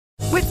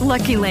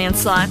Lucky Land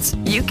Slots,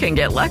 you can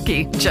get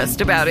lucky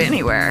just about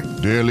anywhere.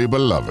 Dearly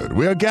beloved,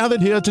 we are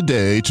gathered here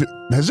today to...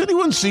 Has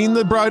anyone seen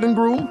the bride and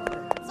groom?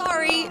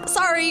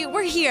 Sorry,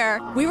 we're here.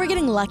 We were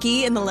getting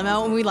lucky in the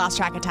limo and we lost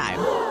track of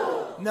time.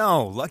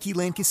 No, Lucky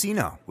Land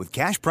Casino, with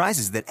cash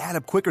prizes that add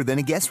up quicker than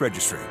a guest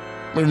registry.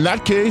 In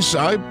that case,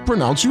 I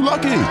pronounce you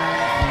lucky.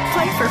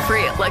 Play for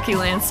free at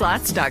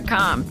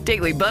LuckyLandSlots.com.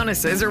 Daily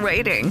bonuses are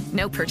waiting.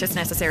 No purchase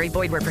necessary.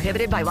 Void where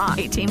prohibited by law.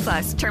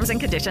 18+. Terms and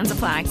conditions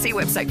apply. See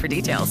website for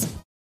details.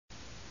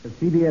 The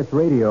CBS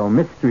Radio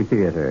Mystery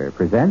Theater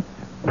presents...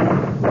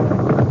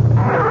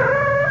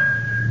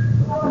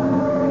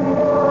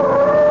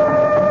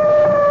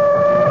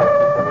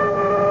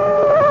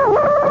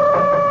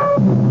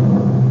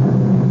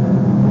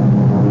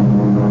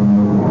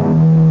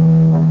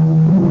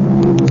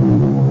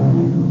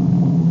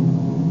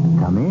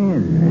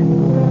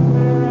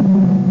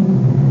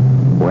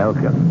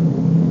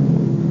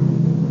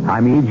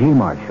 I'm E.G.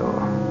 Marshall,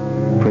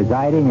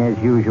 presiding as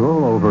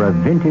usual over a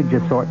vintage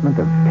assortment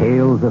of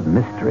tales of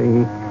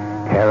mystery,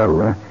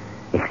 terror,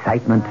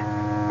 excitement,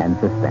 and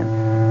suspense.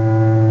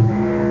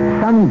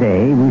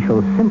 Someday we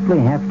shall simply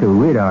have to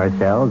rid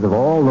ourselves of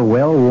all the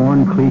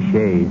well-worn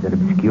cliches that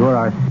obscure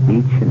our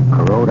speech and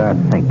corrode our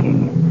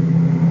thinking.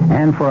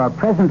 And for our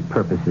present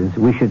purposes,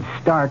 we should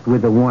start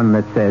with the one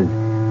that says,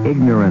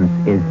 ignorance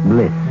is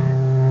bliss.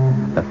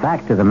 The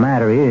fact of the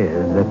matter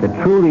is that the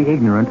truly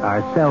ignorant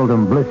are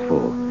seldom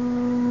blissful.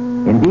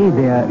 Indeed,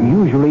 they are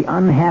usually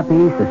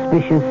unhappy,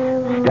 suspicious,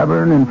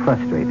 stubborn, and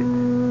frustrated.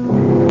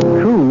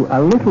 True,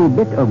 a little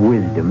bit of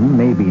wisdom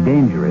may be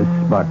dangerous,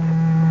 but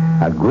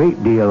a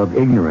great deal of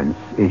ignorance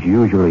is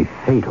usually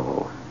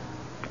fatal,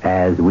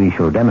 as we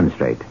shall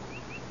demonstrate.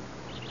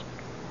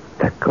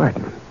 That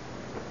garden.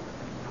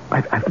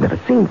 I've never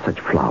seen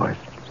such flowers.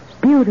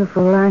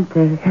 Beautiful, aren't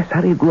they? Yes,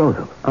 how do you grow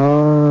them?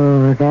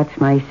 Oh, that's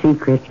my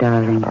secret,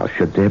 darling. How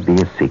should there be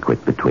a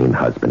secret between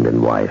husband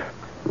and wife?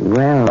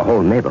 Well... The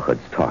whole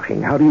neighborhood's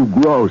talking. How do you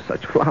grow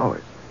such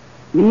flowers?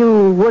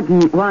 You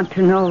wouldn't want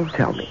to know.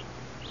 Tell me.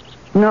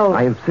 No.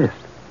 I insist.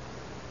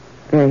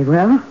 Very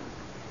well.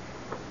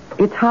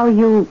 It's how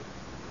you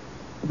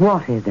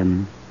water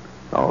them.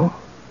 Oh?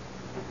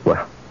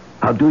 Well,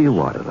 how do you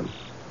water them?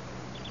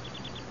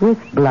 With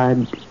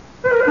blood.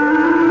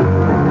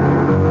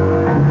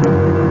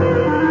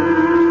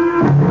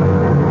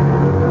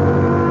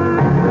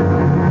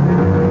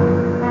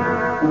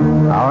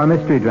 Our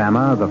mystery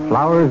drama, The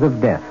Flowers of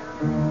Death,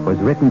 was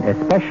written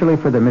especially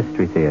for the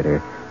Mystery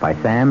Theater by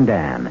Sam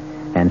Dan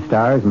and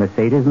stars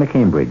Mercedes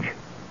McCambridge.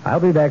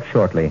 I'll be back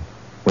shortly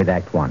with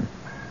Act One.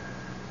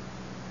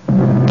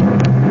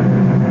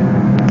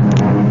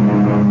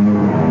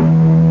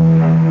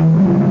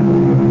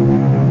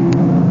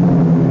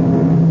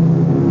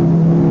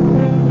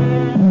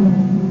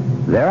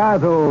 There are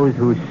those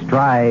who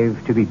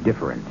strive to be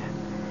different,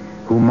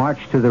 who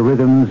march to the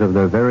rhythms of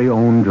their very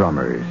own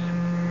drummers.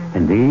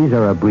 And these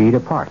are a breed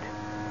apart.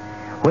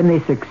 When they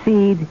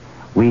succeed,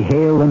 we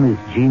hail them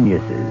as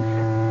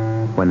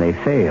geniuses. When they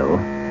fail,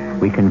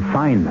 we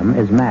confine them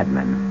as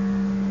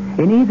madmen.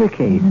 In either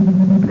case,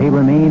 they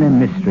remain a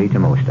mystery to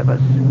most of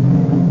us.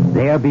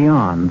 They are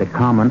beyond the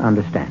common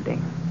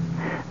understanding.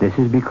 This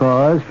is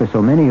because, for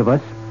so many of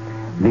us,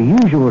 the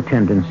usual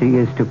tendency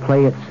is to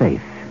play it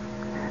safe.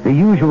 The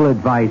usual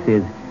advice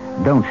is,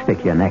 don't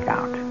stick your neck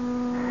out.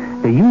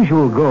 The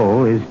usual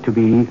goal is to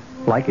be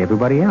like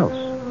everybody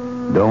else.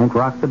 Don't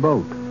rock the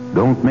boat.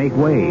 Don't make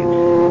waves.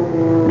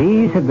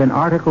 These have been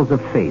articles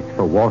of faith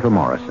for Walter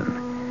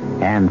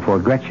Morrison and for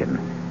Gretchen,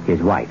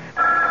 his wife.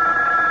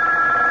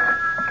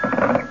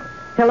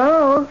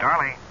 Hello?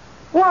 Darling.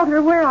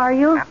 Walter, where are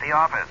you? At the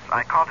office.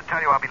 I called to tell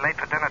you I'll be late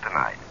for dinner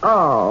tonight.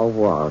 Oh,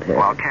 Walter.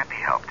 Well, it can't be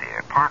helped,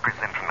 dear. Parker's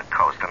in from the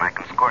coast, and I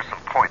can score some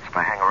points if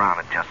I hang around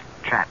and just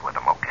chat with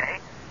him, okay?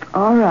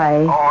 All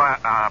right.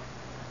 Oh,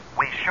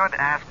 we should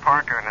ask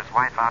Parker and his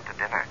wife out to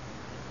dinner.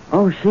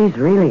 Oh, she's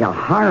really a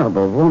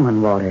horrible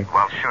woman, Walter.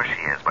 Well, sure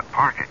she is, but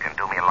Parker can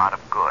do me a lot of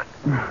good.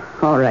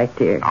 All right,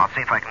 dear. I'll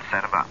see if I can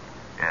set him up.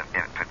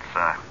 If it's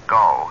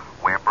go,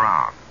 wear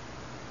brown.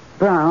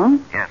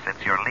 Brown? Yes,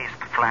 it's your least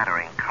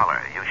flattering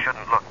color. You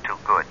shouldn't look too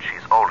good.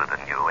 She's older than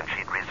you, and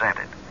she'd resent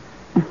it.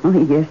 Oh,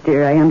 yes,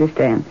 dear, I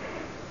understand.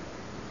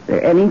 Is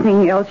there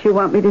anything else you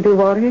want me to do,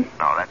 Walter?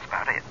 No, that's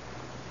about it.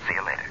 See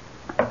you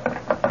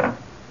later.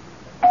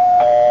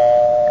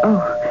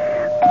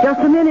 Oh, just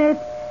a minute.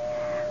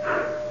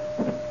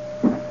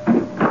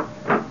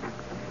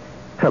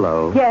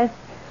 Hello. Yes.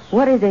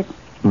 What is it?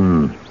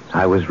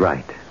 I was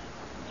right.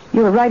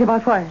 You were right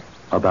about what?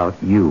 About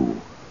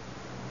you.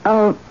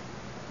 Oh,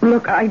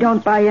 look, I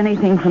don't buy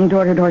anything from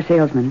door-to-door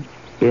salesmen.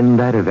 In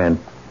that event,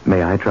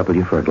 may I trouble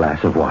you for a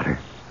glass of water?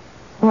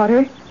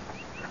 Water?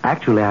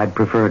 Actually, I'd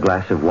prefer a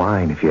glass of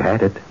wine if you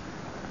had it.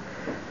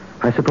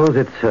 I suppose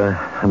it's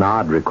an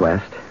odd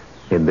request.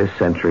 In this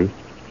century,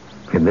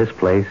 in this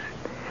place,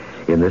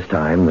 in this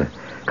time, the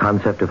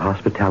concept of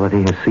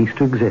hospitality has ceased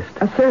to exist.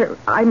 Sir,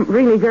 I'm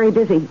really very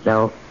busy.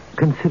 Now,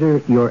 consider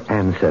your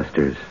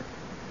ancestors.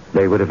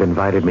 They would have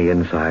invited me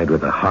inside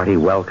with a hearty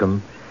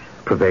welcome,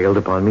 prevailed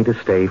upon me to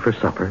stay for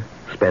supper,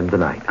 spend the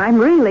night. I'm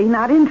really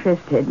not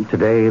interested.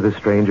 Today, the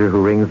stranger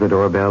who rings the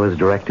doorbell is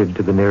directed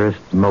to the nearest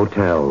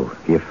motel,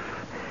 if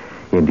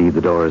indeed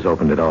the door is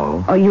opened at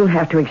all. Oh, you'll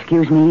have to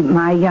excuse me.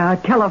 My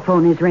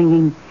telephone is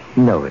ringing.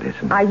 No, it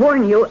isn't. I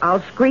warn you,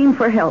 I'll scream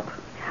for help.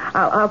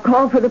 I'll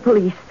call for the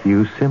police.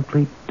 You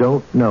simply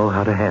don't know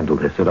how to handle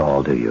this at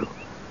all, do you?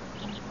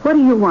 What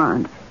do you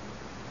want?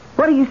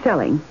 What are you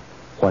selling?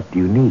 What do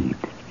you need?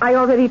 I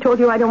already told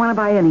you I don't want to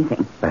buy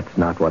anything. That's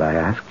not what I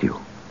asked you.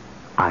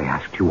 I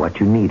asked you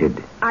what you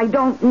needed. I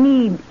don't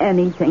need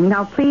anything.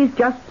 Now, please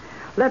just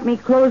let me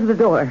close the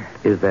door.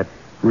 Is that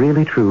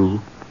really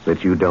true,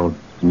 that you don't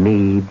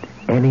need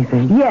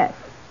anything? Yes.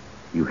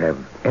 You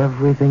have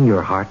everything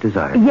your heart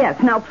desires?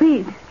 Yes. Now,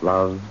 please.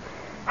 Love,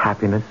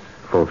 happiness,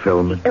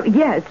 fulfillment?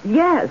 Yes.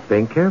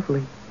 Think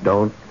carefully.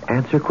 Don't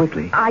answer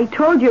quickly. I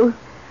told you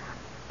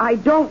I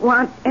don't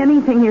want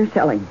anything you're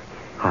selling.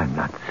 I'm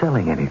not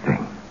selling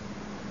anything.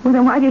 Well,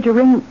 then why did you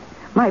ring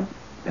my...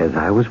 As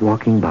I was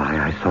walking by,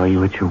 I saw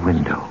you at your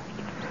window.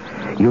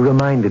 You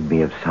reminded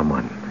me of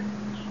someone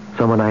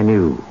I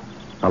knew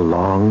a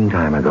long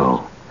time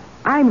ago.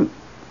 I'm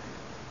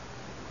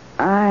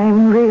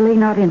really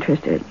not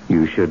interested.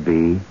 You should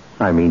be.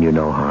 I mean you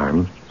no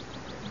harm.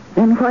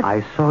 Then what?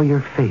 I saw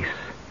your face.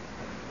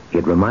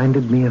 It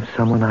reminded me of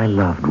someone I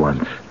loved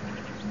once.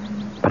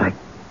 But I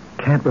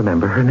can't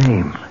remember her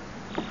name.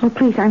 Oh,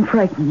 please, I'm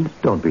frightened.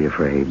 Don't be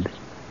afraid.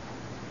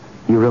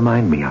 You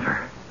remind me of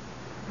her.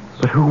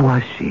 But who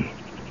was she?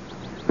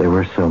 There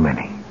were so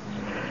many.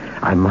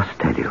 I must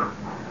tell you,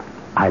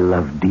 I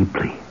loved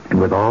deeply and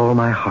with all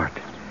my heart,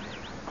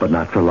 but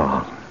not for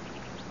long.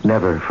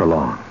 Never for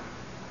long.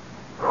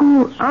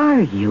 Who are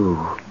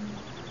you?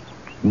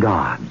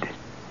 God.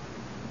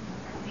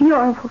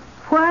 You're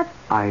what?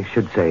 I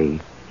should say,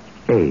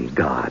 a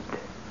God.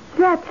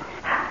 That's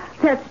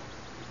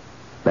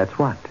That's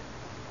what?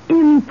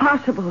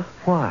 impossible.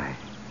 Why?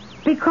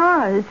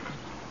 Because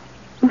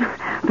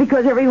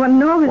everyone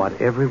knows.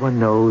 What everyone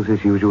knows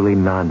is usually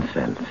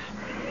nonsense.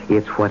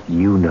 It's what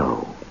you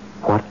know,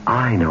 what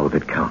I know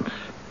that counts.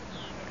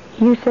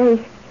 You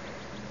say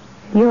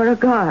you're a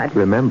god.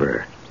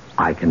 Remember,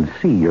 I can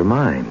see your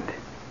mind.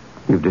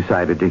 You've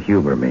decided to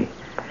humor me.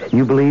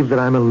 You believe that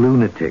I'm a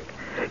lunatic.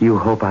 You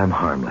hope I'm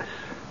harmless.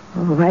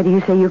 Oh, why do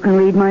you say you can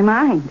read my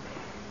mind?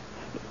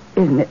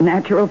 Isn't it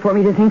natural for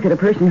me to think that a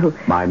person who...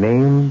 My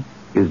name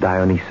is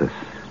Dionysus,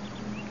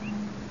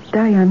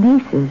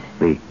 Dionysus?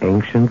 the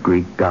ancient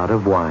Greek god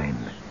of wine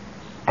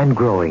and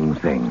growing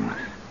things.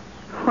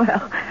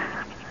 Well,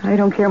 I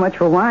don't care much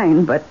for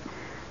wine, but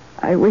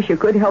I wish you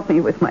could help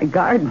me with my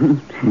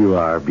garden. You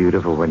are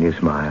beautiful when you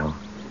smile.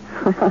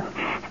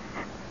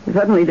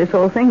 Suddenly this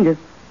whole thing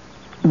just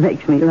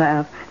makes me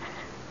laugh.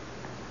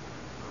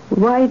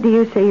 Why do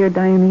you say you're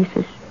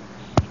Dionysus?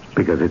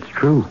 Because it's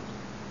true.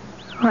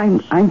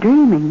 I'm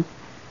dreaming.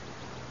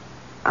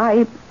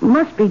 I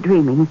must be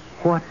dreaming.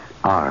 What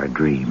are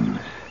dreams?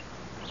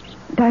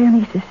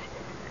 Dionysus.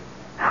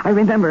 I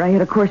remember I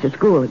had a course at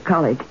school, at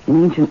college,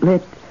 in ancient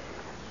lit.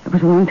 It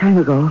was a long time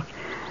ago.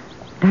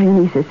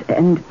 Dionysus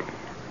and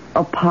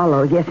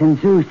Apollo, yes, and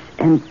Zeus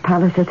and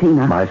Pallas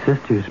Athena. My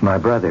sisters, my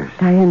brothers.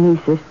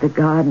 Dionysus, the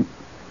god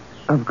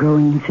of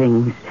growing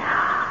things.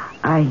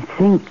 I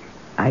think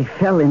I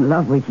fell in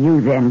love with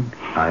you then.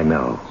 I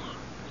know.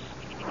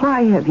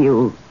 Why have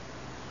you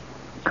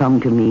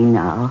come to me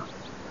now?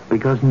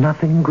 Because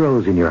nothing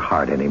grows in your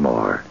heart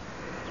anymore.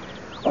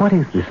 What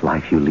is this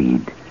life you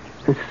lead?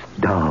 This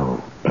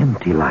dull,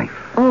 empty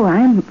life. Oh,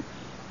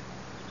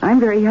 I'm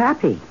very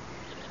happy.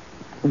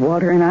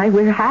 Walter and I,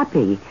 we're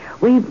happy.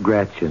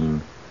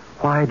 Gretchen,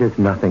 why does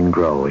nothing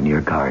grow in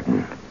your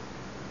garden?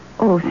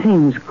 Oh,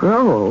 things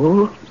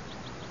grow.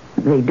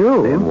 They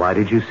do. Then why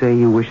did you say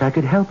you wish I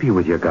could help you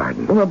with your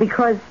garden? Well,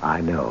 because...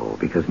 I know,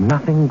 because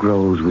nothing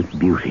grows with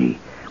beauty,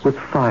 with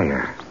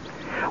fire.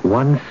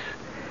 Once,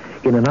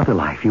 in another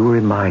life, you were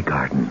in my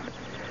garden,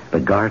 the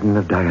garden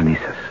of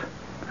Dionysus.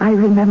 I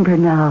remember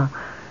now.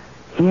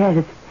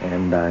 Yes.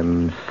 And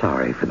I'm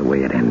sorry for the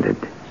way it ended.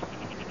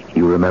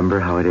 You remember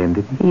how it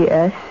ended?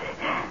 Yes.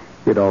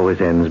 It always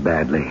ends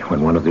badly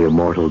when one of the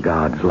immortal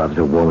gods loves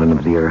a woman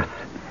of the earth.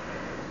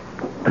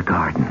 The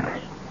garden.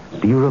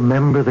 Do you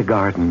remember the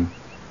garden?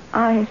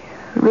 I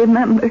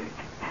remember.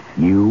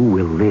 You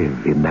will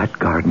live in that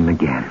garden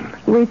again.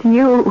 With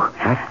you.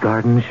 That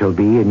garden shall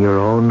be in your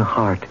own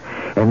heart,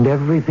 and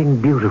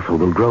everything beautiful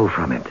will grow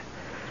from it.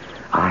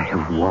 I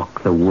have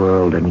walked the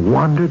world and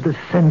wandered the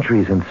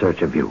centuries in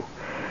search of you.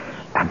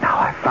 And now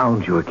I've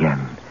found you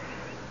again.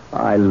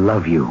 I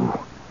love you.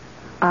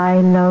 I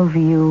love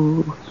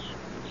you.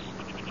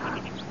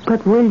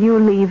 But will you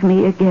leave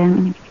me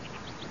again?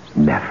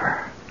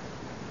 Never.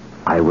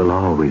 I will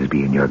always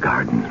be in your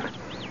garden.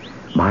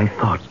 My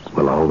thought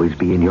will always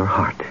be in your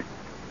heart.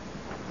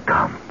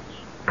 Come,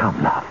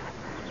 love.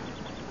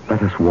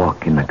 Let us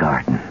walk in the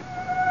garden.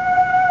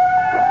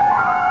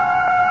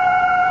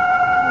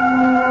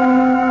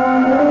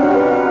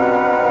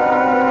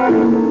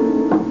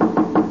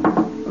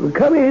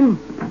 Come in.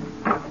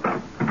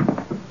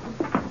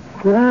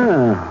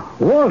 Ah,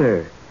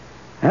 Walter.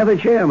 Have a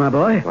chair, my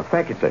boy. Well,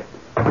 thank you, sir.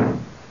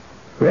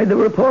 Read the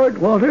report,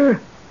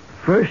 Walter?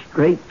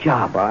 First-rate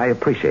job. Well, I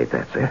appreciate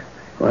that, sir.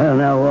 Well,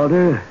 now,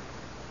 Walter,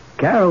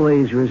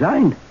 Caraway's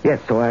resigned. Yes,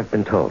 so I've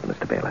been told,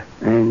 Mr. Baylor.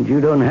 And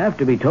you don't have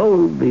to be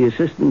told. The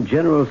assistant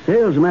general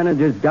sales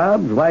manager's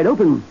job's wide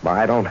open. Well,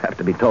 I don't have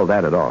to be told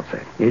that at all,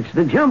 sir. It's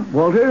the jump,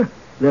 Walter.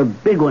 The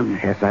big one.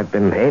 Yes, I've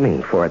been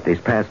aiming for it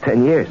these past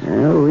 10 years.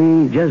 Well,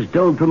 we just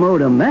don't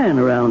promote a man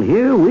around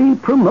here. We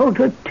promote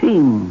a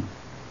team.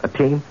 A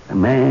team? A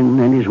man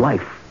and his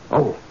wife.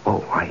 Oh,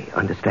 I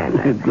understand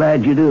that.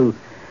 Glad you do.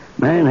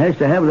 Man has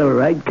to have the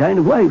right kind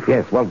of wife.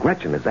 Yes, well,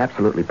 Gretchen is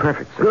absolutely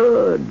perfect, sir.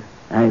 Good.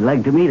 I'd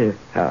like to meet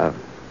her.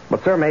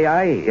 Well, sir, may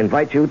I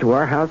invite you to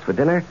our house for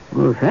dinner?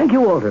 Well, thank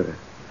you, Walter.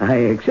 I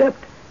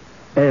accept.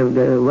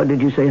 What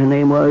did you say her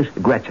name was?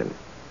 Gretchen.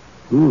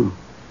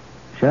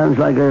 Sounds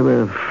like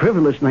a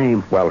frivolous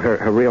name. Well,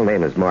 her real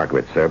name is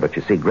Margaret, sir, but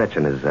you see,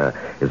 Gretchen is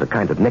a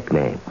kind of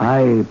nickname.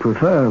 I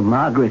prefer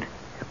Margaret.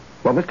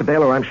 Well, Mr.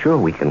 Baylor, I'm sure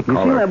we can call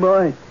her... You see, her... my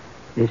boy,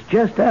 it's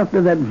just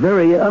after that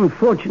very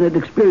unfortunate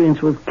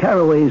experience with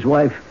Caraway's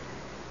wife.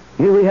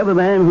 Here we have a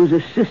man who's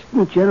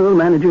assistant general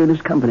manager in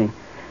his company.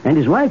 And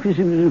his wife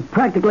is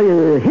practically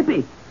a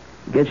hippie.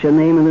 Gets her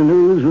name in the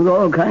news with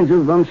all kinds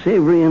of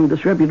unsavory and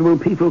disreputable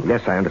people.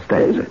 Yes, I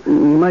understand, sir.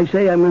 You might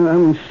say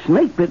I'm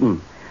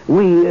snake-bitten.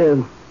 We,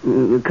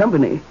 the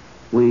company,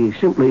 we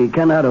simply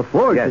cannot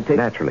afford to take... Yes,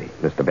 naturally,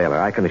 Mr. Baylor.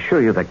 I can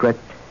assure you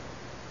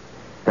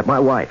that my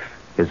wife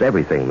is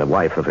everything the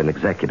wife of an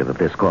executive of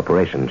this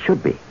corporation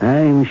should be.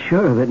 I'm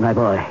sure of it, my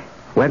boy.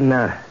 When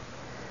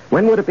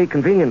would it be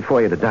convenient for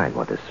you to dine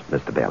with us,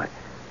 Mr. Baylor?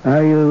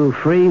 Are you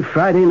free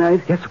Friday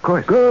night? Yes, of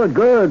course.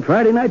 Good.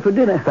 Friday night for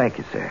dinner. Thank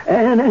you, sir.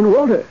 And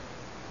Walter,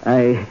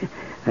 I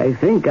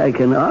think I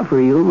can offer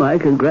you my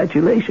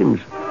congratulations.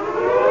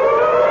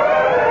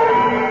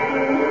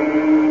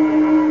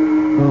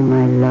 Oh,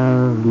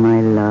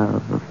 my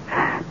love,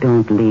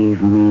 don't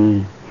leave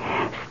me.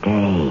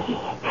 Stay.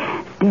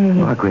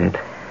 Margaret,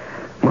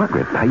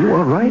 are you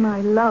all right?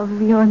 My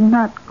love, you're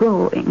not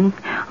going.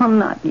 Oh,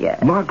 not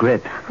yet.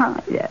 Margaret.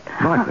 Not yet.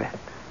 Margaret.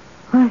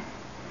 What?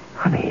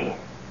 Honey.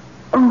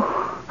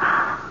 Oh,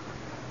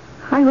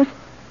 I was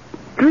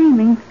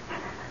dreaming.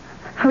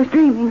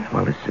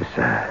 Well, this is,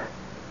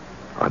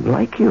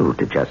 unlike you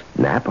to just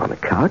nap on a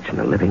couch in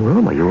the living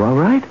room. Are you all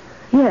right?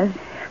 Yes.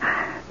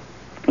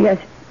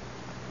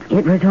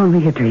 It was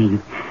only a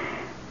dream.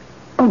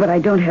 Oh, but I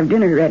don't have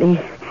dinner ready.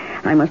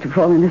 I must have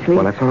fallen asleep.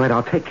 Well, that's all right.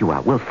 I'll take you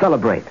out. We'll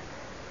celebrate.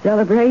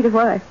 Celebrate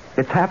what?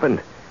 It's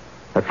happened.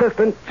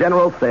 Assistant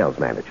General Sales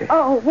Manager.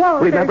 Oh,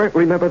 Walter.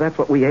 Remember that's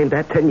what we aimed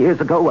at 10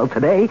 years ago? Well,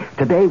 today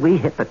we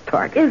hit the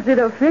target. Is it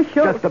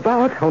official? Just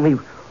about. Only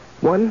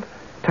one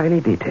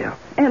tiny detail.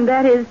 And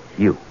that is?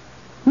 You.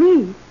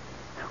 Me?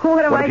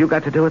 What have you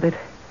got to do with it?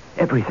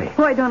 Everything.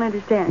 Oh, I don't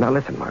understand. Now,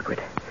 listen, Margaret.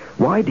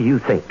 Why do you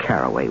think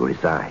Caraway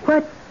resigned?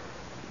 What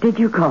did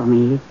you call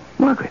me?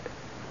 Margaret.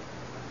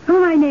 Oh,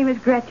 my name is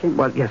Gretchen.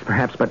 Well, yes,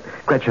 perhaps, but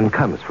Gretchen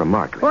comes from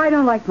Margaret. Well, I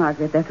don't like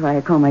Margaret. That's why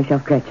I call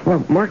myself Gretchen.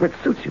 Well, Margaret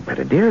suits you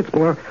better, dear. It's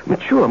more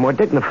mature, more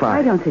dignified.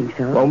 I don't think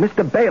so. Oh,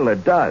 Mr. Baylor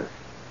does.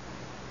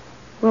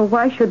 Well,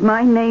 why should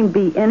my name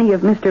be any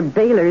of Mr.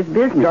 Baylor's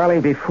business?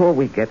 Darling, before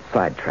we get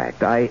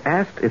sidetracked, I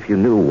asked if you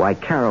knew why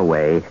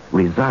Caraway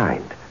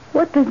resigned.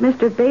 What does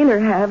Mr. Baylor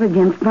have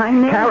against my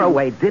name?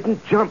 Caraway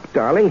didn't jump,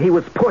 darling. He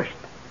was pushed.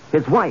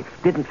 His wife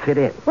didn't fit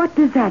in. What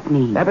does that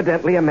mean?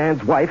 Evidently, a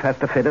man's wife has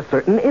to fit a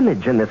certain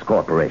image in this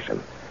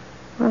corporation.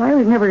 Well, I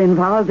was never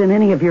involved in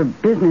any of your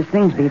business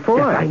things before.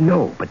 Yes, I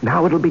know, but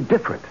now it'll be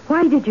different.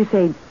 Why did you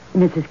say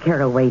Mrs.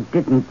 Caraway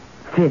didn't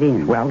fit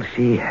in? Well,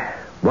 she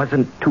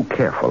wasn't too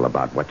careful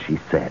about what she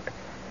said.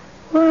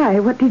 Why?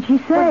 What did she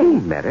say? Well, he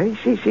met her.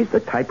 She's the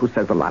type who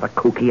says a lot of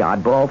kooky,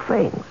 oddball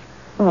things.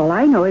 All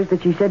I know is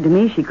that she said to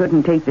me she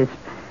couldn't take this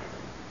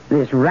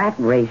rat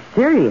race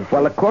seriously.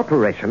 Well, a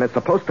corporation is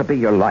supposed to be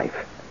your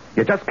life.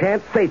 You just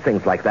can't say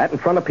things like that in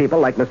front of people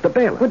like Mr.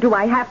 Baylor. Well, do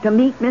I have to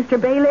meet Mr.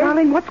 Baylor?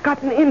 Darling, what's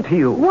gotten into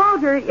you?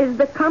 Walter, is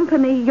the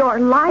company your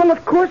life? Well,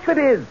 of course it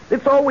is.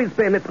 It's always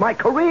been. It's my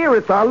career.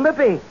 It's our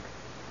living.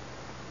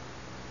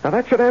 Now,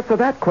 that should answer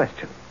that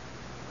question.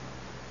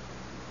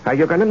 Now,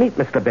 you're going to meet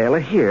Mr.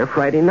 Baylor here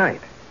Friday night.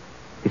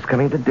 He's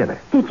coming to dinner.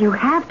 Did you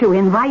have to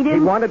invite him? He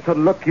wanted to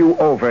look you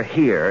over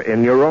here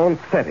in your own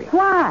setting.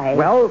 Why?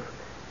 Well,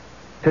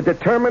 to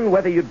determine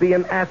whether you'd be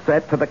an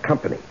asset to the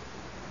company.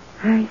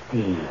 I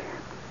see.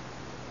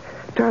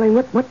 Darling,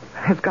 what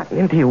has gotten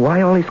into you?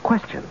 Why all these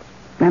questions?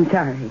 I'm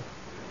sorry.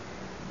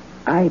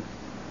 I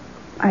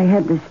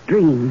had this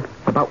dream.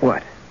 About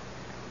what?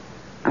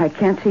 I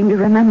can't seem to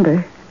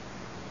remember.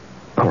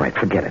 All right,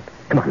 forget it.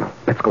 Come on now.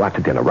 Let's go out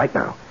to dinner right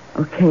now.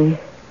 Okay.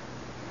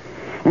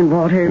 And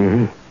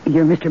Walter,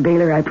 you're Mr.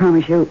 Baylor, I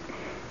promise you,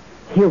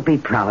 he'll be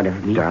proud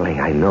of me. Darling,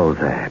 I know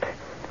that.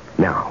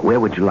 Now, where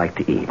would you like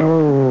to eat?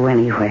 Oh,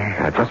 anywhere.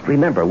 Now, just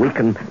remember, we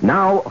can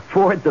now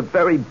afford the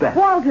very best.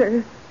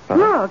 Walter,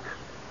 look.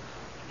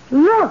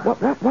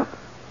 Look.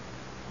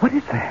 What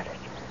is that?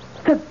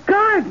 The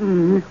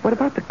garden. What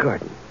about the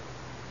garden?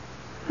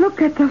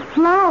 Look at the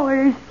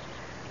flowers.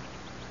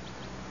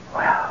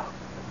 Well,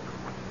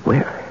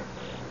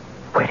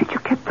 Where did you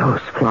get those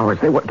flowers?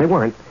 They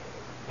weren't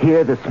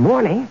here this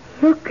morning.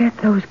 Look at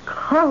those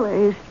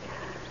colors.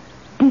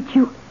 Did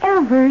you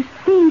ever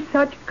see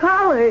such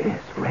colors?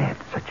 Yes, red.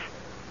 Such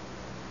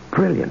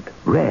brilliant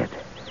red.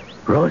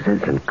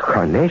 Roses and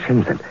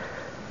carnations and...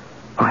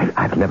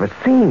 I've never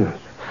seen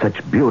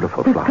such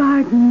beautiful flowers. The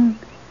garden.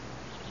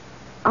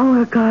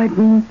 Our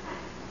garden.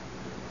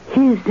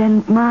 His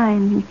and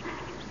mine.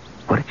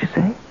 What did you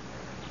say?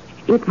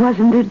 It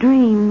wasn't a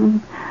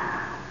dream.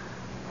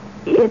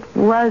 It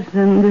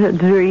wasn't a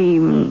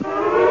dream.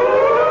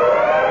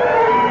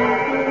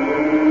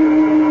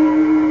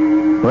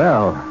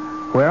 Well,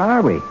 where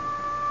are we?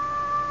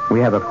 We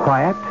have a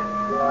quiet,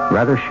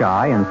 rather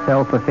shy and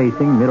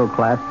self-effacing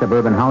middle-class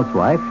suburban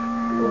housewife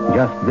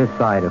just this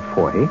side of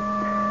 40.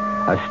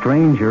 A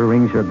stranger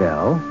rings her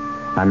bell,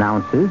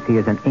 announces he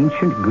is an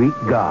ancient Greek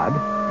god,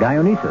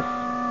 Dionysus,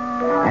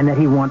 and that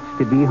he wants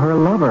to be her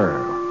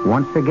lover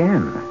once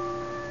again.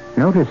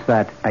 Notice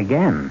that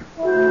again.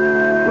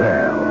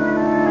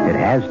 Well, it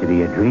has to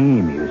be a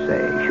dream, you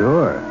say,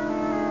 sure.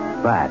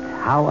 But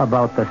how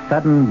about the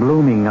sudden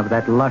blooming of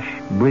that lush,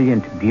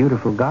 brilliant,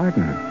 beautiful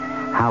garden?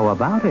 How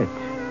about it?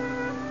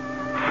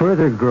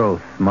 Further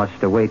growth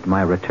must await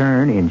my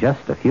return in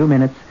just a few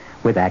minutes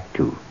with Act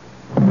 2.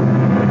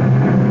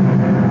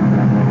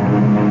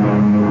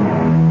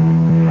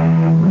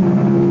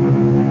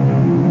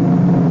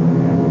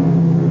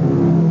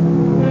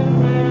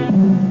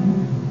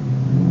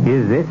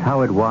 Is this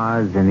how it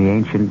was in the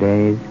ancient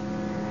days?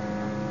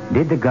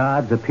 Did the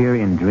gods appear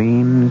in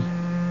dreams?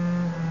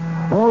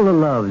 All the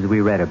loves we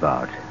read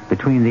about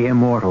between the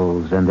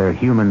immortals and their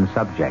human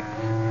subjects,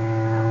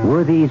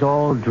 were these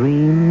all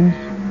dreams?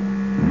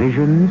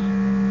 Visions?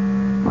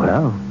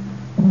 Well,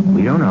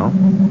 we don't know.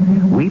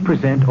 We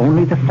present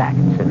only the facts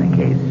in the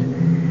case.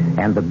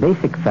 And the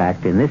basic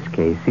fact in this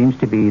case seems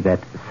to be that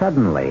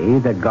suddenly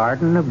the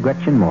garden of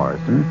Gretchen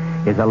Morrison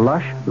is a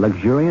lush,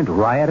 luxuriant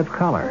riot of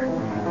color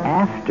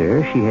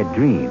after she had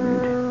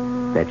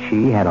dreamed that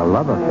she had a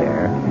love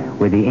affair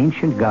with the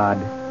ancient god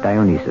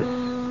Dionysus.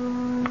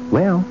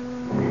 Well,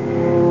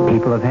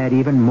 people have had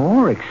even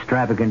more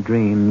extravagant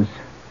dreams,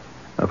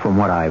 from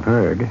what I've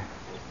heard.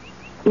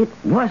 It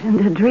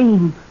wasn't a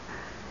dream.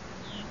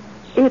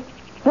 It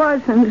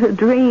wasn't a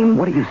dream.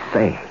 What are you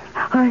saying?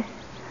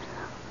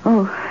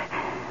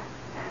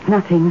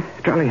 Nothing.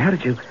 Darling, how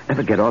did you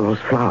ever get all those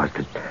flowers?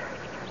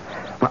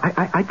 Well,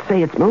 I'd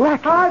say it's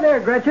miraculous. Hi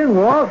there, Gretchen.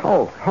 Walt.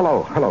 Oh,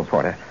 hello,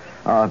 Porter.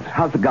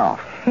 How's the golf?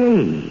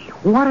 Hey,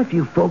 what have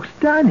you folks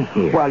done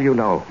here? Well, you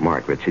know,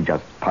 Margaret, she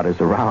just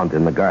putters around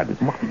in the garden.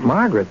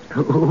 Margaret?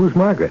 Who's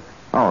Margaret?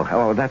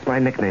 Oh, that's my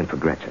nickname for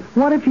Gretchen.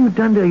 What have you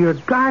done to your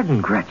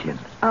garden, Gretchen?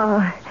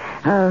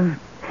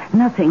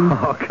 Nothing.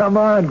 Oh, come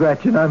on,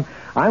 Gretchen.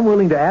 I'm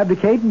willing to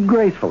abdicate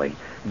gracefully.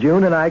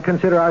 June and I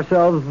consider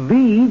ourselves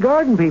the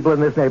garden people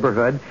in this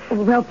neighborhood.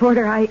 Well,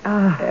 Porter,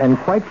 And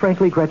quite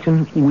frankly,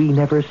 Gretchen, we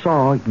never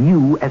saw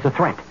you as a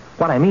threat.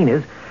 What I mean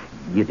is,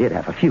 you did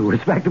have a few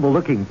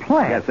respectable-looking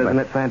plants. Yes, isn't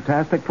it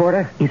fantastic,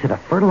 Porter? Is it a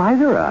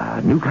fertilizer,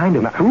 a new kind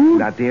of food?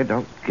 Now, dear,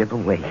 don't give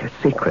away your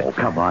secrets. Oh,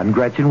 come on,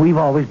 Gretchen. We've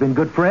always been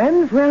good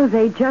friends. Well,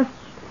 they just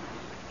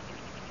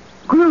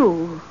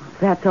grew,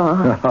 that's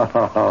all.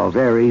 Oh,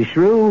 very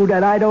shrewd,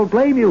 and I don't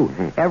blame you.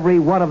 Every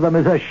one of them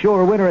is a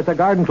sure winner at the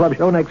Garden Club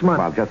show next month.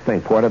 Well, just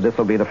think, Porter, this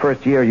will be the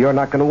first year you're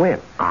not going to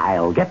win.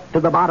 I'll get to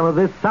the bottom of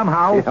this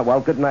somehow. Yeah, well,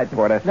 good night,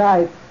 Porter.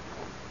 Night.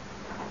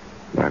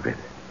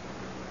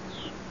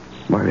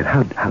 Margaret,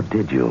 how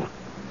did you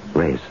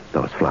raise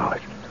those flowers?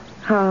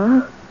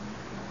 Huh?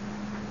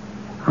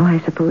 Oh,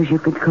 I suppose you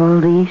could call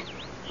these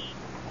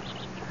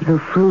the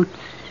fruits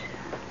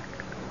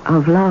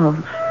of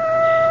love.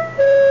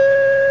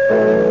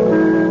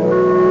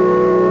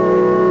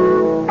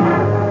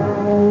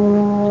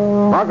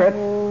 Margaret!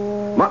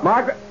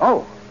 Margaret!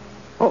 Oh,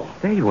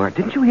 there you are.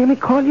 Didn't you hear me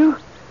call you?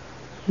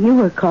 You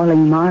were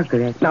calling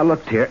Margaret. Now,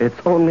 look, dear, it's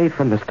only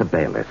for Mr.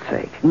 Baylor's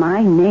sake.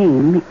 My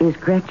name is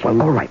Gretchen.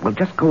 Well, all right. Well,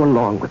 just go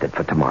along with it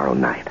for tomorrow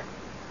night.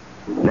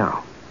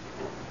 Now,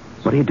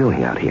 what are you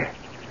doing out here?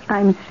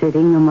 I'm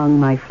sitting among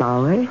my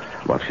flowers.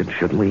 Well,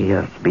 shouldn't we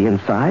be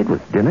inside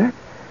with dinner?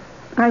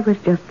 I was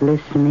just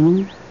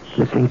listening.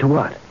 Listening to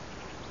what?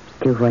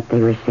 To what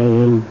they were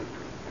saying.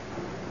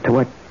 To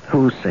what?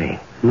 Who's saying?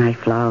 My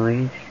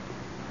flowers.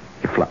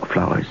 Your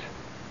flowers?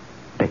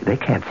 They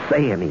can't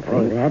say anything.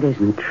 Oh, that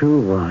isn't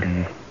true,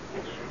 Walter.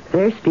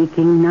 They're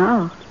speaking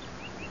now.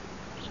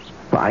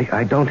 Well,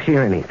 I don't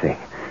hear anything.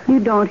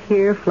 You don't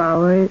hear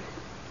flowers.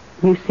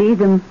 You see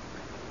them.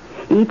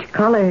 Each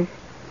color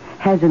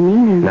has a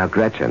meaning. Now,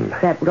 Gretchen.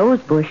 That rose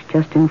bush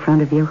just in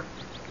front of you.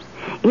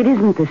 It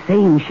isn't the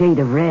same shade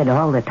of red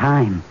all the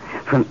time.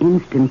 From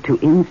instant to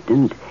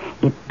instant,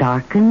 it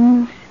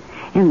darkens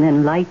and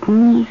then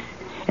lightens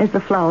as the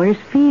flowers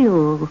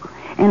feel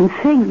and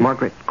think.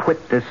 Margaret,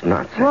 quit this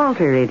nonsense.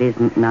 Walter, it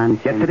isn't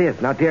nonsense. Yes, it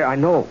is. Now, dear, I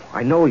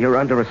know you're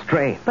under a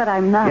strain. But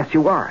I'm not. Yes,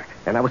 you are.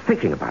 And I was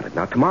thinking about it.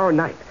 Now, tomorrow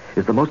night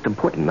is the most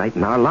important night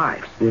in our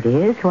lives. It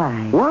is?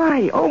 Why?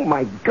 Why? Oh,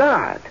 my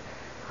God.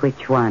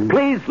 Which one?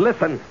 Please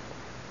listen.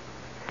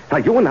 Now,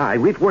 you and I,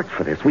 we've worked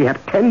for this. We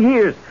have 10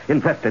 years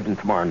invested in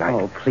tomorrow night.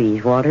 Oh,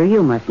 please, Walter,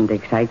 you mustn't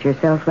excite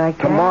yourself like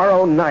that.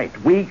 Tomorrow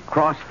night, we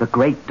cross the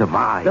Great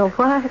Divide. The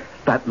what?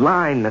 That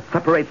line that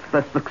separates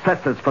the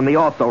successes from the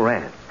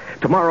also-rans.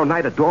 Tomorrow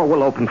night, a door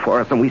will open for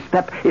us, and we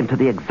step into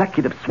the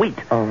executive suite.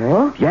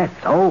 Oh? Yes,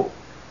 oh.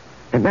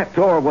 And that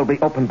door will be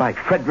opened by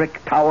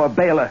Frederick Tower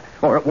Baylor,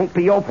 or it won't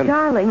be open.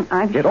 Darling,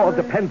 It all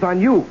depends on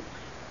you.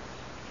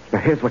 Now,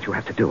 here's what you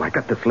have to do. I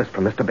got this list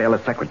from Mr. Baylor's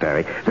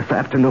secretary this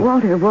afternoon.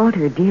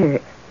 Walter, dear,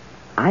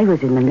 I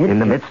was in the midst... In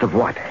the midst of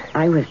what?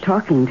 I was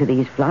talking to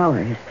these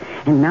flowers,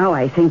 and now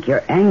I think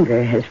your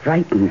anger has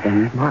frightened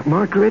them.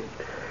 Margaret?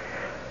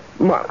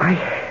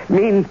 I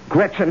mean,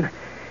 Gretchen.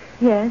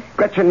 Yes?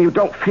 Gretchen, you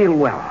don't feel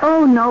well.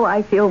 Oh, no,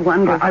 I feel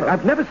wonderful.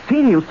 I've never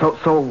seen you so...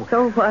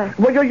 So what?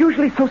 Well, you're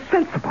usually so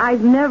sensible.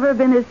 I've never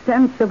been as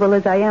sensible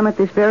as I am at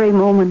this very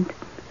moment.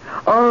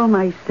 All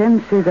my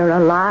senses are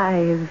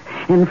alive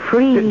and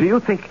free. Do you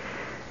think...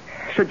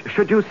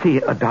 Should you see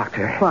a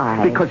doctor?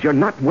 Why? Because you're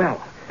not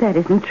well. That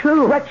isn't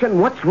true.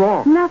 Gretchen, what's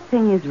wrong?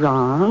 Nothing is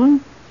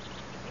wrong.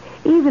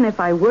 Even if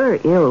I were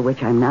ill,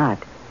 which I'm not,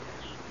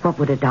 what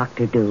would a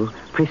doctor do?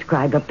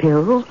 Prescribe a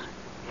pill?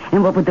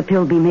 And what would the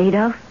pill be made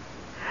of?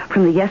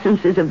 From the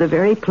essences of the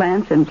very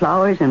plants and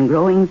flowers and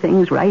growing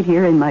things right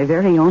here in my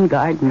very own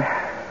garden.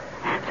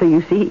 So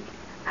you see,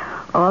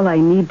 all I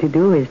need to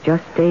do is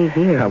just stay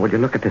here. Now, will you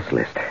look at this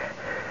list?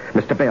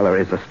 Mr. Baylor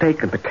is a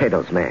steak and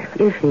potatoes man.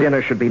 Is he?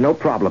 Dinner should be no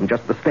problem.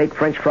 Just the steak,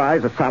 French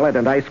fries, a salad,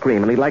 and ice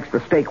cream. And he likes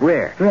the steak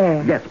rare.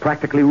 Rare? Yes,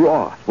 practically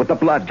raw, with the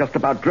blood just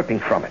about dripping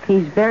from it.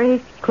 He's very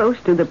close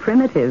to the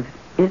primitive,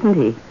 isn't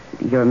he?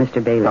 You're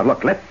Mr. Baylor. Now,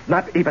 look, let's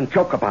not even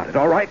joke about it,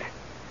 all right?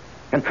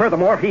 And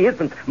furthermore, he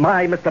isn't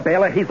my Mr.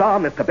 Baylor. He's our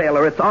Mr.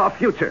 Baylor. It's our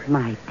future.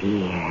 My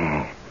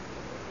dear,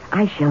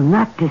 I shall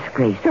not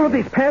disgrace You know,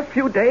 you. these past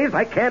few days,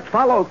 I can't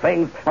follow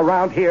things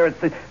around here.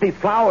 It's these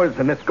flowers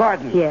in this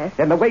garden. Yes.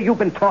 And the way you've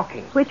been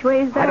talking. Which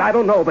way is that? I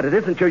don't know, but it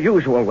isn't your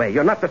usual way.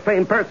 You're not the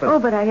same person. Oh,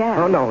 but I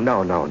am. Oh,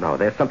 no.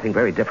 There's something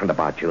very different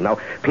about you. Now,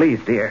 please,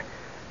 dear,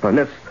 on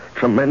this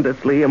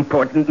tremendously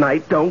important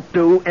night, don't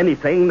do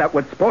anything that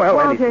would spoil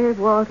anything.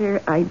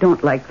 Walter, I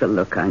don't like the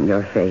look on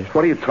your face.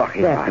 What are you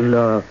talking That about?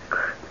 look.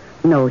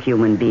 No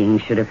human being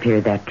should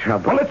appear that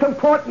troubled. Well, it's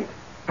important.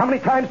 How many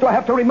times do I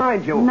have to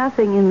remind you?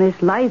 Nothing in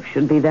this life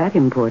should be that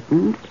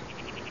important.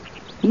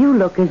 You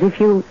look as if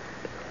you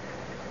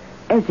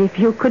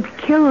could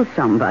kill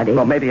somebody.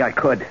 Well, maybe I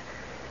could.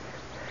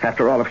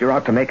 After all, if you're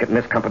out to make it in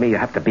this company, you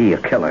have to be a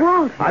killer.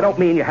 Walter. I don't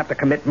mean you have to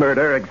commit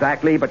murder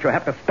exactly, but you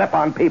have to step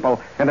on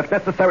people and, if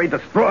necessary,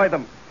 destroy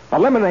them.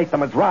 Eliminate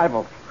them as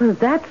rivals. Well,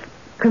 that's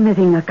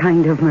committing a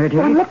kind of murder.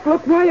 Well,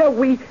 look, why are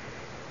we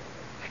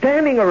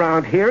standing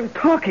around here and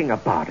talking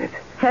about it?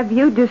 Have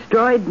you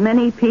destroyed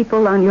many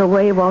people on your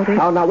way, Walter?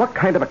 Now, what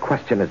kind of a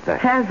question is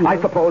that? Have you?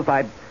 I suppose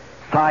I've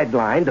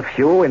sidelined a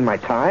few in my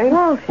time.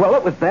 Walter. Well,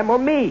 it was them or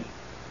me.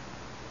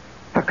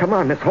 Now, come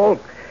on, this whole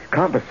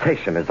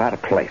conversation is out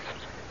of place.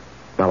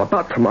 Now,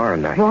 about tomorrow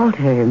night.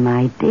 Walter,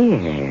 my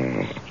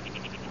dear,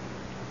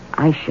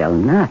 I shall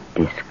not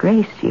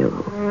disgrace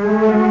you.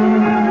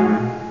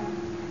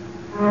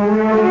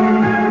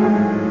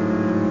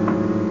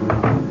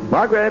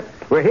 Margaret,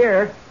 we're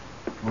here.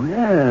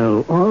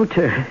 Well,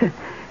 Walter,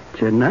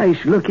 it's a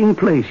nice-looking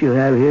place you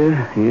have here.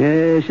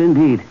 Yes,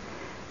 indeed.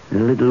 The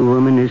little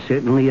woman is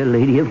certainly a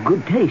lady of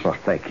good taste. Oh,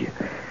 thank you.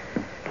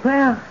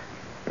 Well,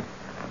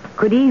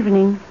 good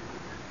evening.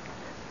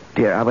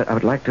 Dear, I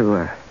would like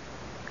to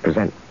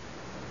present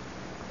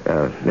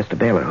Mr.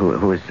 Baylor,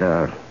 who is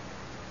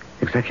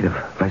Executive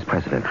Vice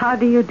President. How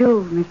do you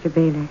do, Mr.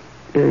 Baylor?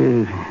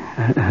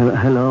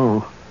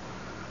 Hello.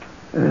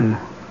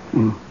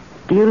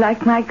 Do you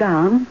like my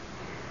gown?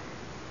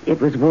 It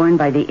was worn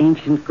by the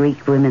ancient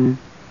Greek women,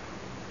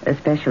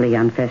 especially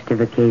on festive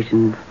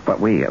occasions. But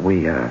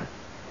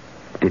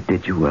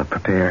did you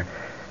prepare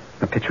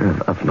a picture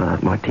of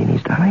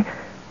martinis, darling?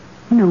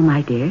 No,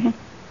 my dear.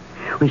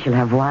 We shall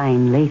have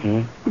wine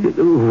later.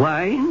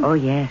 Wine? Oh,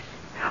 yes.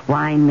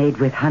 Wine made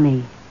with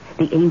honey.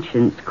 The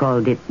ancients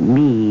called it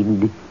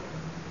mead.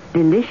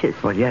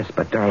 Delicious. Well, yes,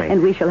 but darling...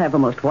 And we shall have a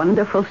most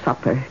wonderful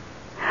supper.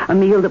 A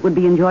meal that would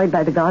be enjoyed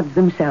by the gods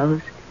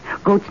themselves.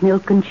 Goat's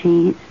milk and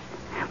cheese,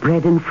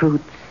 bread and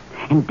fruits,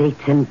 and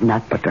dates and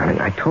nuts. But, darling,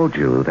 I told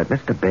you that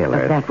Mr. Baylor...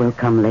 But that will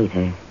come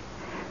later.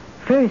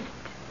 First,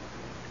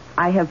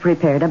 I have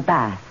prepared a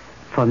bath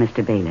for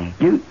Mr. Baylor.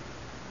 You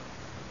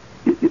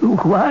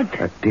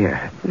what?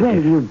 Dear. Well,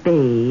 you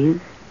bathe,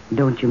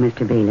 don't you,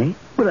 Mr. Baylor?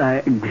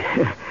 Well,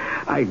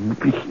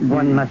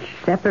 One must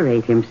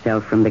separate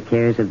himself from the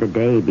cares of the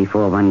day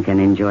before one can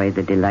enjoy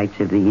the delights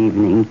of the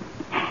evening.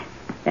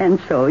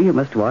 And so you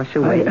must wash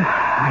away.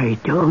 I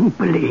don't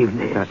believe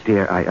this.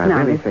 Dear, I now,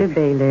 really Mr. think...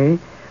 Baylor,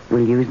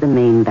 we'll use the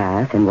main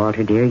bath, and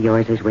Walter, dear,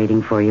 yours is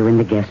waiting for you in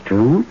the guest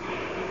room.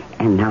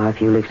 And now,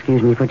 if you'll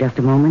excuse me for just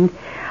a moment,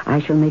 I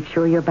shall make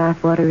sure your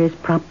bath water is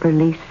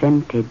properly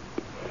scented.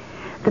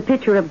 The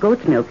pitcher of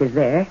goat's milk is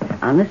there,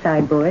 on the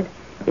sideboard.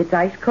 It's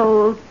ice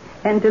cold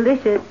and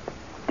delicious.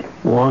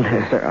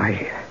 Walter. Sir,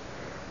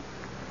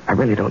 I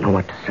really don't know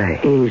what to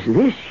say. Is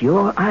this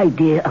your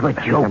idea of a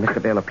joke? Now,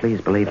 Mr. Baylor, please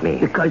believe me.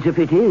 Because if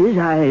it is,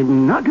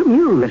 I'm not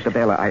amused. Mr.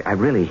 Baylor, I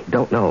really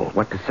don't know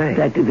what to say.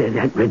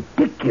 That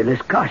ridiculous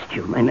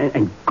costume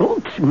and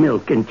goat's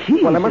milk and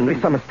cheese. Well, there must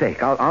be some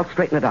mistake. I'll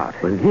straighten it out.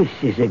 Well, this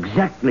is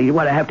exactly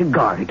what I have to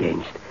guard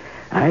against.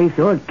 I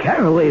thought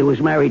Caraway was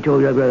married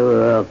to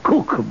a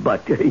cook,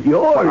 but yours...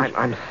 Well,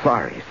 I'm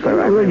sorry,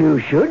 sir. Well, you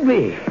should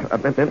be.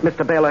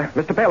 Mr.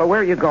 Baylor, where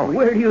are you going?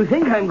 Where do you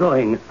think I'm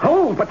going?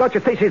 Home. But don't you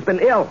see she's been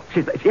ill?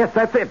 Yes,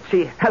 that's it.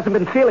 She hasn't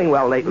been feeling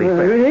well lately,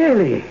 sir.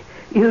 Really?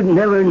 You'd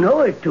never know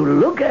it to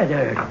look at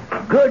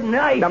her. Good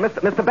night. Now,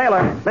 Mr.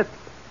 Baylor...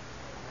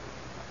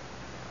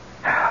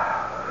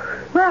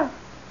 Well,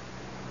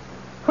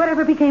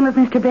 whatever became of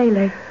Mr.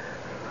 Baylor?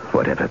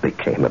 Whatever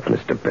became of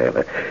Mr.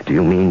 Baylor? Do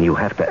you mean you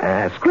have to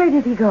ask? Where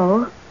did he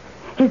go?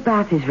 His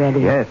bath is ready.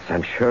 Yes,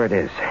 I'm sure it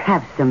is.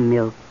 Have some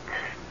milk.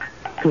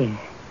 Here,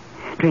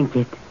 drink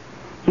it.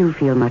 You'll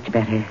feel much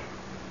better.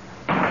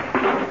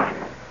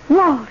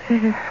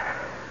 Walter,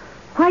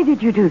 why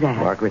did you do that?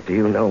 Margaret, do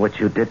you know what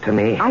you did to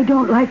me? I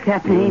don't like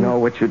that name. You know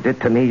what you did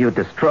to me? You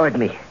destroyed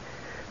me.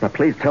 Now,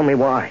 please tell me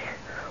why.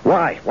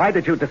 Why? Why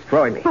did you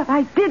destroy me? But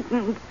I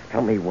didn't.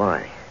 Tell me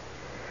why.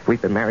 We've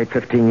been married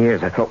 15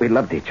 years. I thought we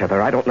loved each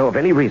other. I don't know of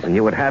any reason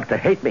you would have to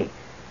hate me.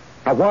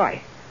 Now,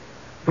 why?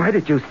 Why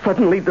did you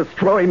suddenly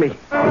destroy me?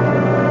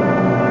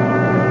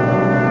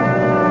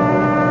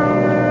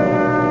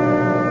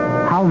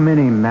 How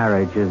many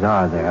marriages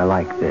are there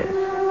like this?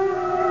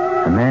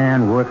 A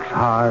man works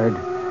hard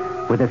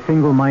with a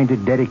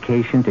single-minded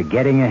dedication to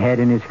getting ahead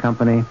in his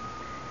company.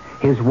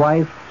 His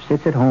wife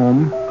sits at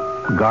home,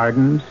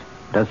 gardens,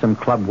 does some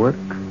club work,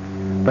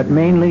 but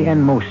mainly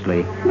and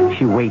mostly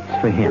she waits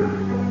for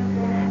him.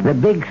 The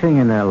big thing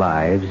in their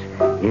lives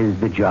is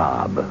the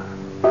job,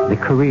 the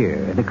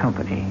career, the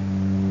company.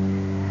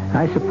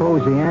 I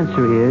suppose the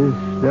answer is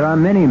there are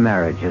many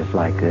marriages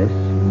like this.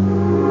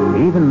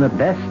 Even the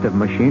best of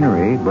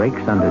machinery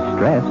breaks under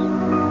stress,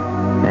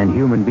 and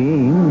human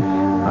beings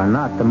are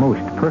not the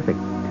most perfect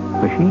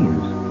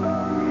machines.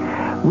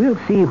 We'll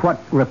see what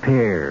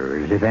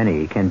repairs, if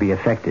any, can be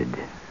effected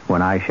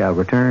when I shall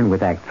return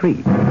with Act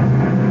 3.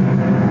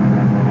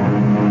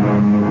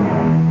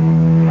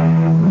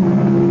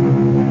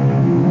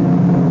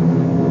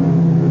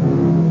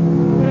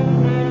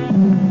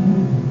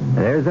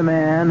 There's a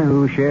man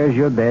who shares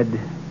your bed,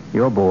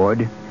 your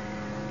board,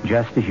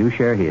 just as you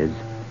share his.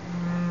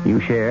 You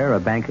share a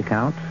bank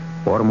account,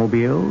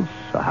 automobiles,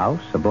 a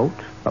house, a boat,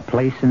 a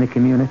place in the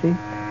community.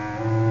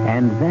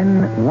 And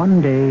then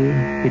one day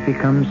it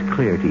becomes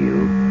clear to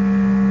you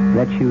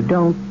that you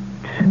don't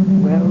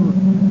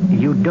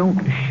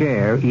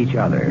share each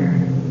other.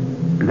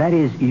 That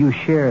is, you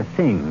share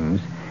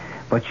things,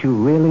 but you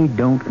really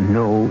don't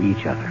know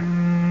each other.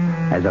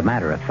 As a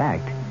matter of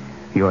fact,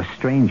 you're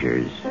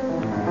strangers.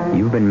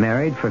 You've been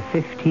married for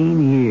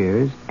 15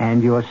 years,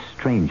 and you're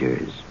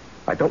strangers.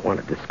 I don't want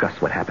to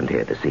discuss what happened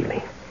here this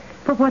evening.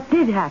 But what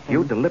did happen?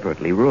 You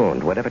deliberately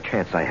ruined whatever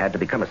chance I had to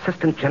become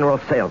assistant general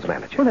sales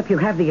manager. Well, if you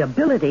have the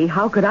ability,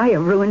 how could I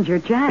have ruined your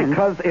chance?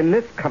 Because in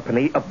this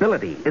company,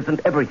 ability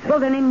isn't everything. Well,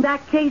 then in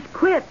that case,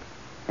 quit.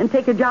 And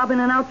take a job in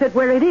an outfit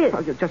where it is.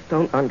 Well, you just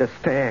don't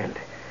understand.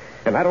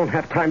 And I don't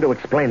have time to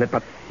explain it,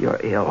 but you're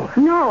ill.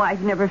 No,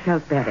 I've never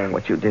felt better.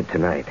 What you did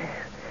tonight,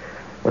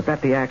 was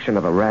that the action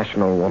of a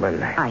rational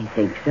woman? I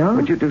think so.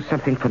 Would you do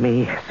something for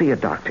me? See a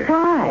doctor.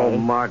 Why? Oh,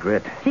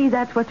 Margaret. See,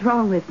 that's what's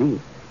wrong with me.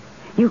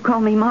 You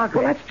call me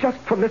Margaret. Well, that's just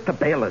for Mr.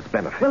 Baylor's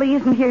benefit. Well, he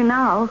isn't here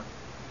now.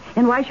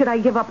 And why should I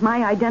give up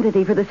my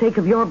identity for the sake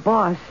of your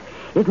boss?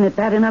 Isn't it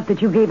bad enough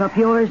that you gave up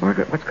yours?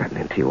 Margaret, what's gotten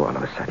into you all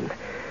of a sudden?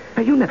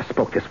 Now, you never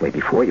spoke this way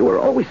before. You were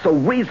always so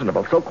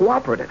reasonable, so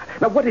cooperative.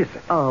 Now, what is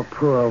it? Oh,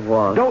 poor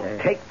Walter.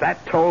 Don't take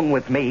that tone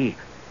with me.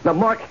 Now,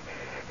 Mark,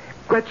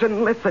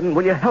 Gretchen, listen.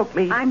 Will you help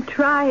me? I'm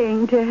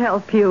trying to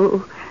help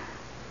you.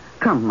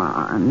 Come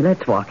on,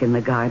 let's walk in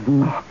the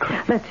garden.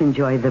 Oh, let's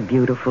enjoy the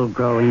beautiful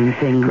growing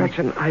things.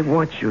 Gretchen, I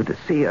want you to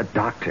see a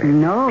doctor.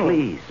 No.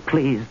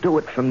 Please, do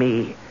it for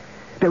me.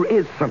 There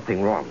is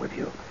something wrong with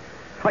you.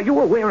 Are you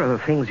aware of the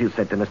things you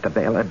said to Mr.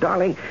 Baylor?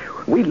 Darling,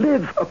 we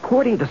live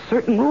according to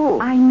certain rules.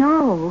 I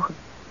know.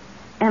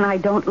 And I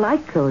don't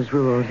like those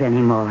rules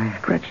anymore.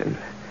 Gretchen,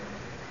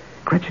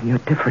 you're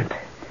different.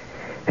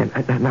 And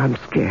I'm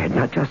scared.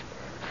 Now, just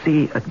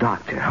see a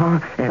doctor,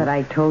 huh? But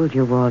I told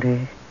you,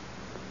 Walter,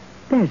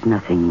 there's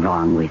nothing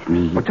wrong with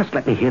me. Well, just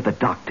let me hear the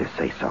doctor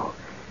say so.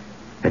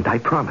 And I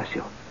promise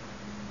you,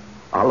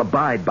 I'll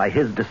abide by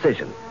his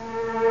decision.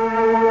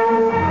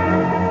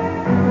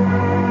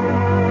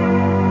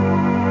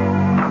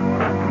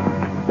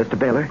 Mr.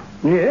 Baylor?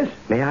 Yes?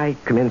 May I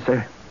come in,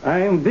 sir? I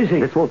am busy.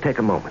 This won't take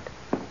a moment.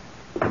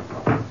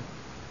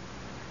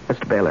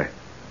 Mr. Baylor,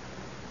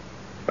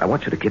 I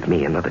want you to give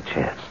me another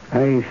chance.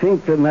 I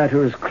think the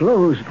matter is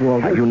closed,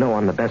 Walter. You know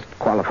I'm the best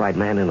qualified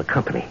man in the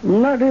company.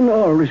 Not in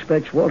all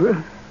respects,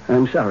 Walter.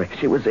 I'm sorry.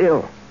 She was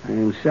ill.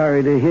 I'm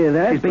sorry to hear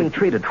that. She's being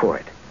treated for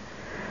it.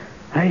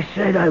 I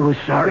said I was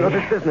sorry. You know,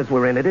 this business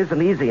we're in, it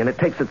isn't easy, and it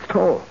takes its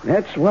toll.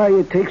 That's why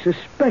it takes a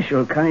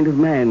special kind of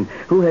man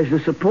who has the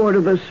support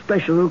of a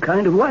special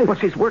kind of wife. Well,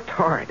 she's worked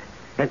hard,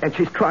 and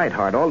she's tried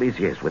hard all these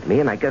years with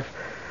me, and I guess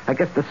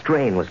the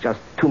strain was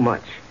just too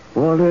much.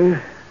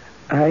 Walter,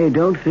 I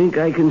don't think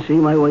I can see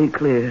my way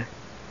clear.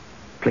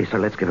 Please, sir,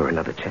 let's give her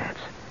another chance.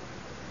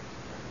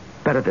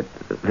 Better that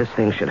this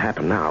thing should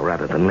happen now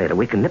rather than later.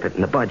 We can nip it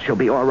in the bud. She'll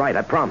be all right,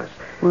 I promise.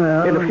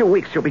 Well... In a few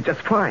weeks, she'll be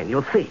just fine.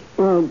 You'll see.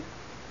 Well,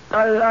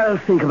 I'll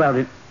think about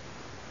it.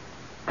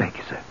 Thank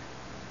you, sir.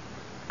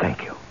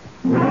 Thank you.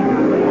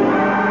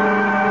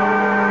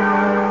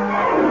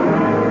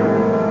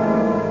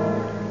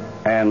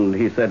 And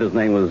he said his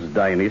name was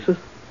Dionysus?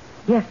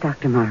 Yes,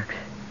 Dr. Marks.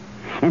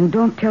 And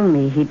don't tell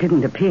me he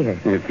didn't appear.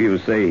 If you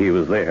say he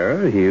was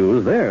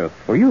there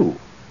for you.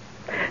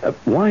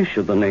 Why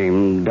should the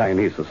name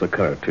Dionysus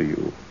occur to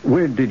you?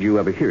 Where did you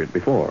ever hear it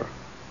before?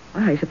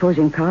 Well, I suppose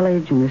in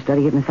college in the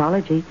study of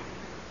mythology.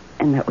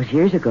 And that was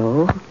years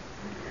ago.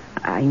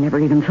 I never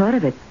even thought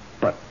of it.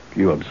 But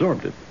you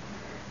absorbed it.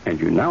 And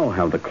you now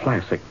have the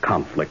classic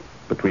conflict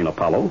between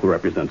Apollo, who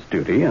represents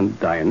duty, and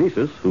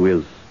Dionysus, who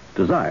is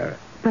desire.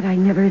 But I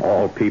never...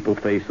 All people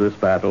face this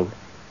battle.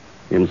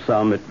 In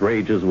some, it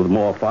rages with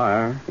more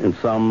fire. In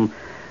some,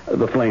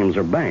 the flames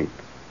are banked.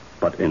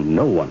 But in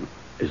no one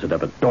is it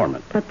ever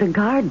dormant. But the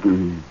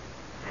garden,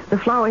 the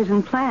flowers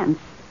and plants,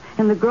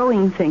 and the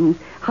growing things,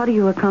 how do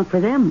you account for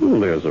them? Well,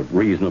 there's a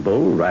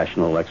reasonable,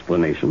 rational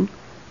explanation.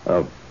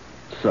 A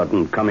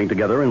sudden coming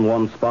together in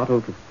one spot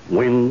of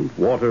wind,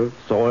 water,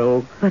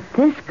 soil. But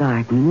this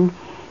garden,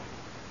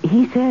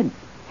 he said,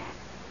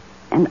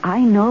 and I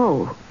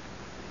know,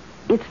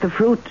 it's the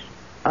fruit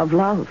of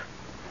love.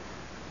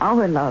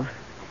 Our love.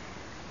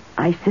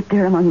 I sit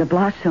there among the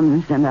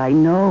blossoms, and I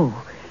know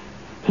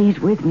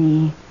he's with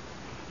me.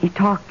 He's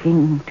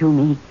talking to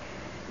me.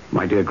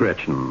 My dear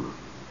Gretchen,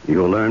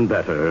 you'll learn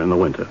better in the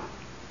winter.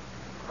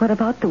 What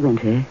about the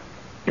winter?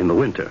 In the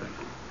winter,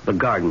 the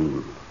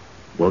garden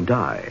will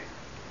die.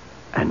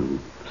 And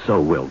so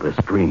will this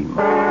dream.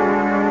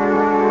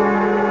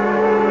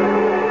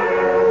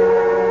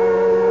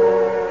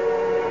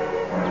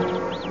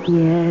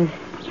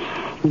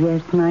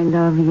 Yes, my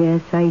love,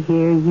 yes, I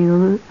hear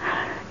you.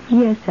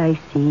 Yes, I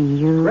see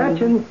you.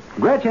 Gretchen!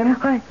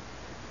 What?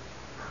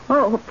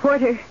 Oh,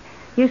 Porter,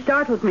 you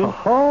startled me.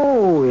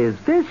 Oh, is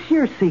this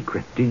your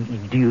secret? Do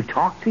you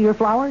talk to your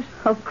flowers?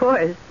 Of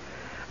course.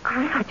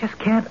 I just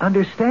can't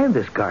understand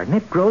this garden.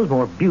 It grows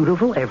more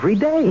beautiful every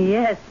day.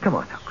 Yes. Come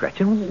on now,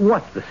 Gretchen.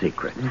 What's the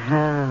secret?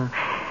 Oh,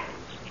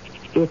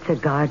 it's a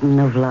garden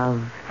of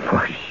love.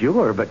 For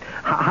sure, but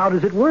how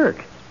does it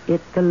work?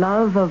 It's the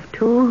love of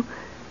two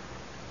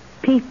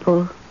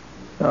people.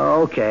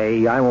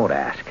 Okay, I won't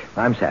ask.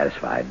 I'm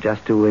satisfied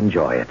just to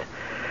enjoy it.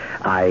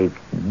 I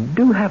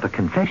do have a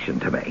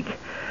confession to make.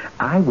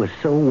 I was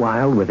so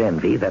wild with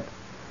envy that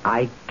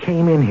I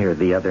came in here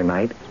the other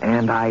night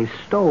and I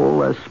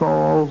stole a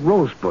small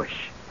rose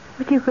bush.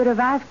 But you could have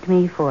asked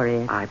me for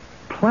it. I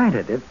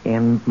planted it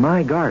in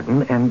my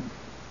garden and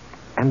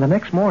the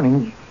next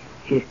morning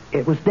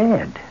it was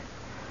dead.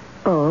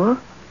 Oh?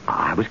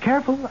 I was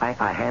careful.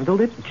 I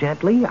handled it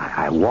gently.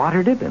 I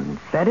watered it and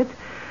fed it.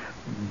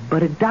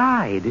 But it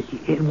died.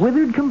 It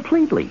withered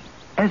completely,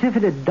 as if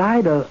it had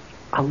died a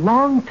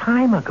long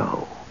time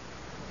ago.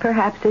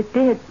 Perhaps it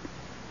did.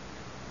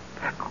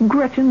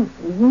 Gretchen,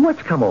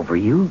 what's come over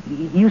you?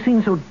 You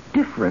seem so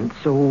different,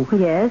 so...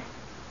 Yes?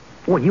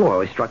 Well, you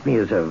always struck me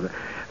as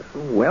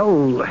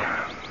well,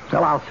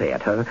 I'll say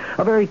it, a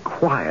very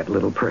quiet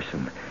little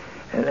person.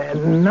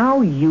 And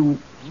now you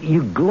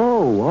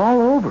glow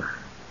all over.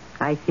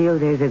 I feel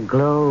there's a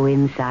glow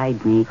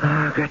inside me.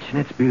 Ah, Gretchen,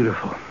 it's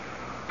beautiful.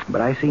 But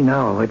I see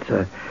now it's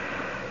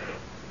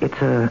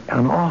an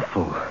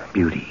awful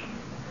beauty.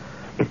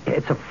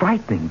 It's a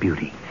frightening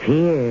beauty.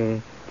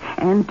 Fear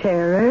and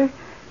terror.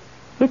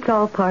 It's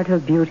all part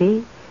of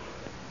beauty.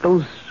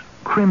 Those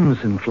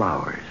crimson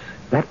flowers,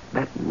 that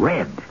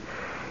red.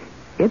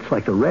 It's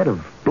like the red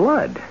of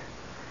blood.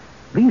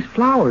 These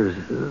flowers,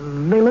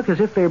 they look as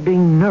if they're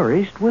being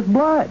nourished with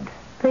blood.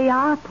 They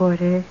are,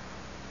 Porter.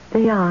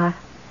 They are.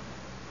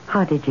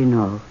 How did you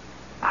know?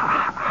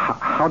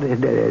 How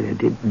did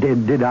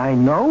I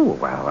know?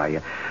 Well,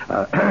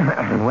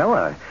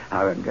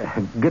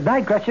 good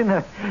night,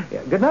 Gretchen.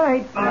 Good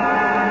night.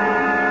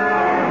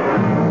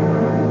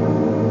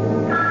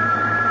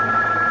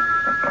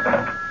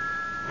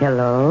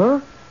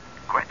 Hello?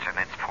 Gretchen,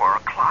 it's 4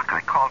 o'clock.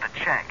 I called to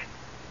check.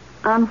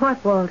 On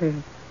what, Walter?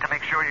 To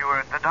make sure you were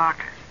at the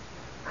doctor's.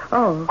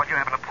 Oh. Well, you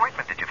have an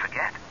appointment. Did you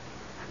forget?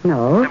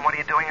 No. Then what are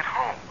you doing at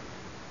home?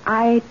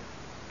 I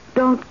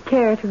don't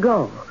care to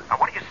go. Now,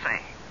 what are you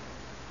saying?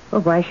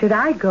 Well, why should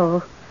I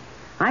go?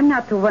 I'm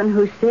not the one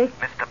who's sick.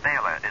 Mr.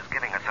 Baylor is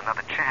giving us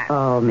another chance.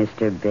 Oh,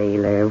 Mr.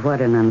 Baylor,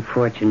 what an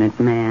unfortunate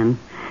man.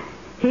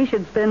 He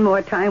should spend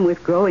more time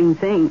with growing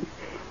things.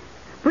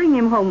 Bring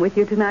him home with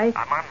you tonight.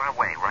 I'm on my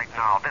way right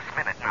now, this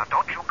minute. Now,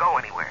 don't you go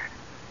anywhere.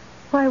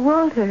 Why,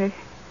 Walter,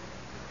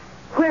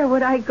 where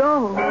would I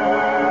go?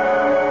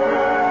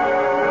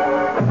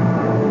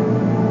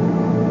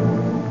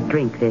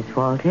 Drink this,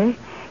 Walter.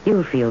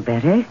 You'll feel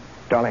better.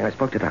 Darling, I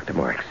spoke to Dr.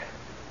 Marks.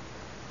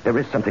 There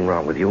is something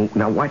wrong with you.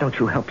 Now, why don't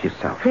you help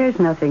yourself? There's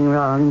nothing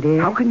wrong,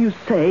 dear. How can you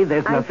say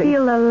there's nothing? I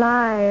feel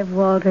alive,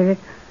 Walter.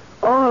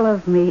 All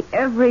of me,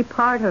 every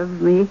part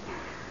of me.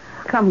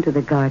 Come to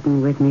the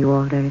garden with me,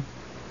 Walter.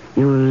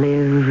 You'll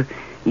live,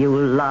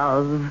 you'll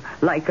love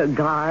like a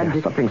god.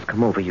 Yeah, something's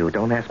come over you.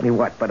 Don't ask me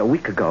what, but a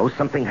week ago,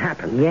 something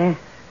happened. Yes.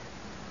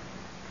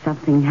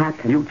 Something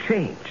happened. You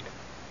changed.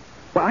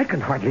 Well, I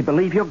can hardly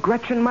believe you're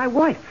Gretchen, my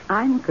wife.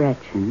 I'm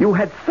Gretchen. You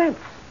had sense.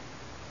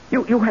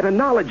 You had a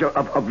knowledge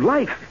of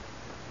life.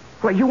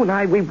 Well, you and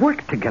I, we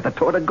worked together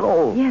toward a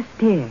goal. Yes,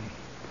 dear.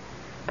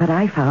 But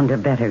I found a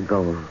better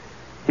goal.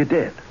 You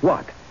did?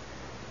 What?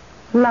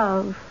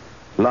 Love.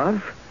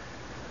 Love?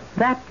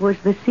 That was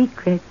the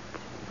secret.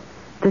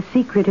 The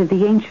secret of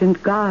the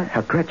ancient gods.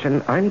 Now,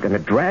 Gretchen, I'm going to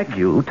drag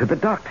you to the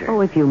doctor.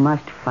 Oh, if you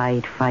must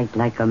fight, fight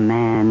like a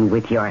man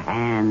with your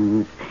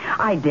hands.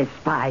 I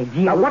despise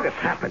you. Now, what has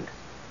happened?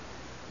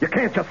 You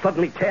can't just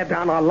suddenly tear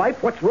down our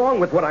life. What's wrong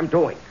with what I'm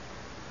doing?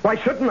 Why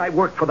shouldn't I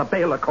work for the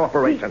Baylor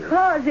Corporation?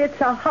 Because it's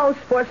a house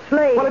for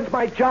slaves. Well, it's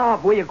my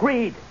job. We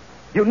agreed.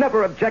 You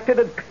never objected.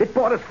 It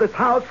bought us this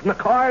house and the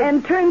car.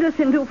 And turned us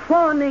into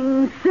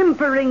fawning,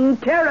 simpering,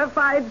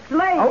 terrified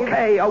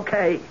slaves.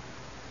 Okay.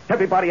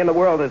 Everybody in the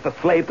world is a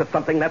slave to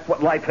something. That's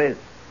what life is.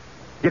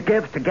 You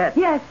give to get.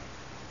 Yes.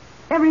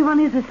 Everyone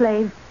is a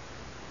slave.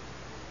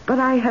 But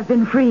I have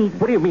been freed.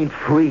 What do you mean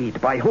freed?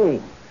 By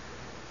whom?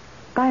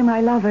 By my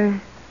lover.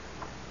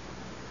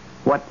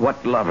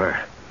 What lover?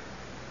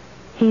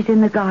 He's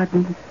in the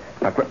garden.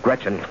 Now,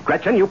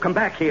 Gretchen, you come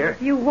back here.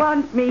 If you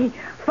want me,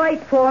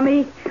 fight for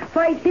me.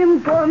 Fight him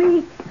for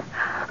me.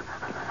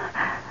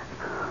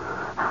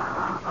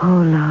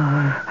 Oh,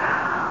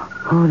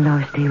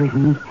 love, stay with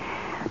me.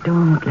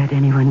 Don't let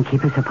anyone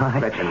keep us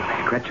apart.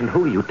 Gretchen,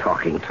 who are you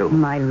talking to?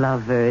 My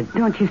lover.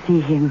 Don't you see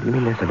him? You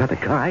mean there's another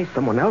guy?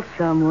 Someone else?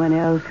 Someone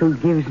else who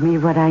gives me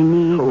what I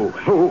need.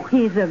 Who?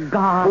 He's a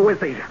god. Who is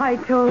he? I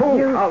told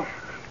you. I'll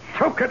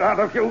choke it out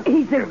of you.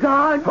 He's a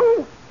god.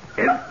 Who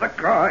is the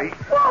guy?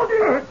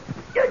 Walter,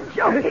 you're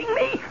joking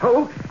me.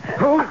 Who's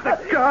the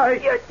guy?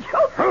 You're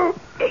joking.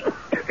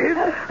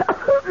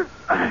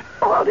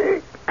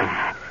 Walter.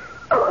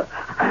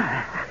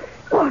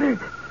 Walter.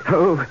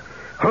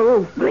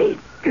 Who? Please.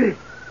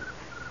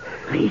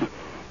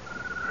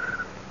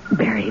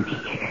 Bury me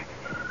here.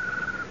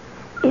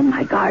 In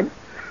my garden.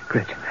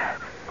 Gretchen.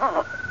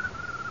 Oh,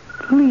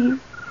 please.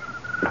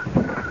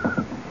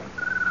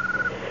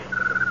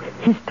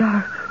 It's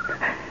dark.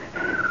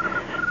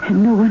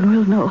 And no one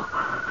will know.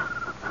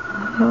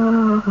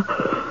 Oh,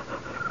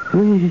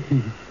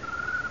 please.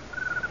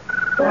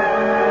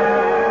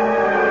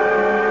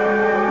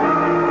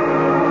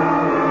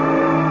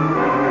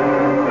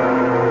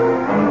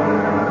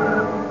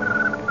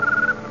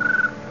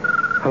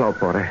 Hello,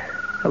 Porter.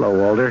 Hello,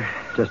 Walter.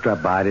 Just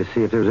dropped by to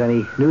see if there was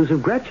any news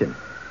of Gretchen.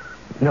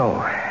 No.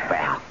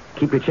 Well,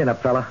 keep your chin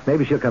up, fella.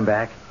 Maybe she'll come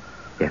back.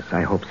 Yes,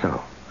 I hope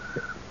so.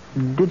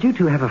 Did you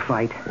two have a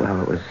fight?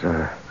 Well, it was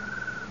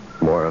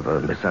more of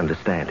a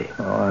misunderstanding.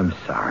 Oh, I'm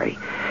sorry.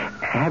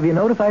 Have you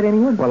notified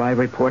anyone? Well, I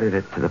reported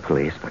it to the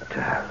police, but...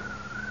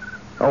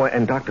 Oh,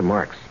 and Dr.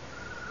 Marks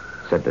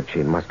said that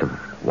she must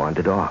have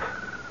wandered off.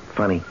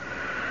 Funny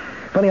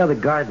how the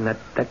garden,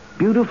 that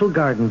beautiful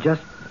garden,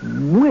 just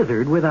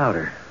withered without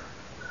her.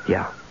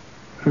 Yeah.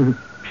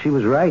 She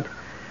was right.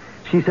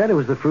 She said it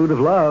was the fruit of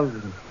love.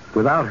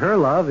 Without her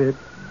love, it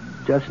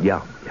just...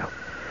 Yeah.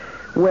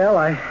 Well,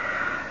 I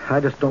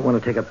just don't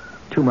want to take up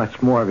too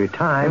much more of your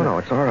time. No,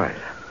 it's all right.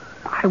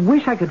 I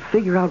wish I could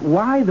figure out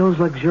why those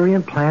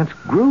luxuriant plants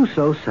grew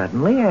so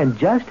suddenly, and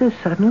just as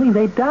suddenly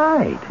they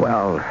died.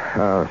 Well,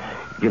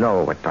 you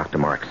know what Dr.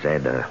 Mark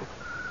said.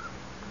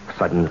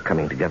 Sudden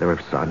coming together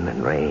of sun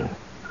and rain,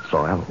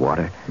 soil,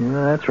 water.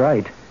 Yeah, that's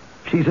right.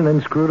 She's an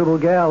inscrutable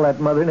gal, that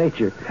Mother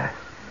Nature. Yes.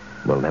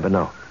 We'll never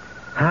know.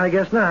 I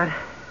guess not.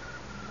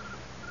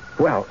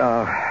 Well,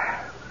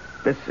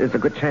 this is a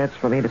good chance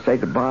for me to say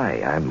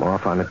goodbye. I'm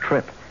off on a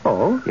trip.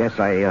 Oh? Yes,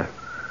 I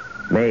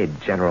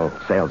made general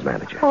sales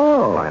manager.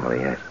 Oh. Finally,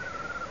 yes.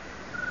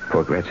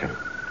 Poor Gretchen.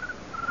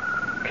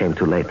 Came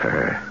too late for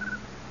her.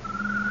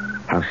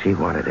 How she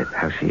wanted it,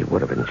 how she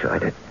would have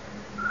enjoyed it.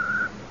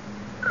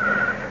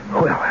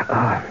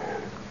 Well,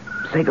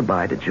 say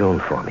goodbye to June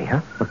for me,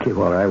 huh? Okay,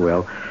 Walter, I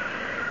will.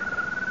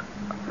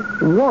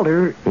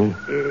 Walter,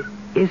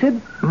 is it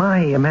my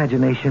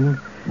imagination?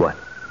 What?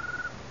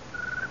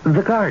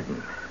 The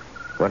garden.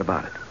 What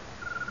about it?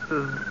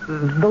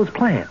 Those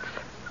plants.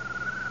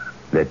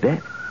 They're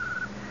dead.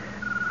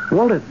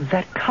 Walter,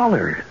 that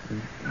color,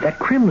 that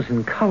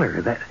crimson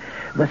color,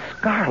 the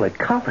scarlet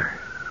color.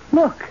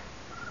 Look.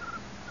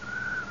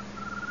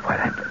 Why,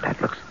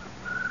 that looks...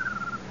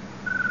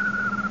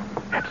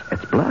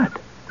 That's blood.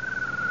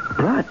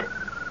 Blood.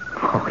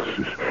 Oh,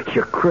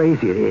 you're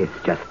crazy.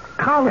 It's just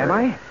color. Am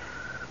I?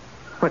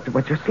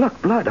 What, just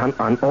look, blood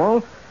on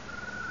all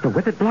the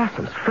withered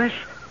blossoms.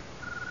 Fresh,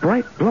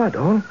 bright blood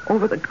all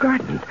over the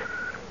garden.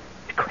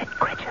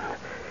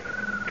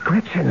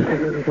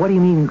 Gretchen. What do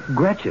you mean,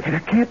 Gretchen?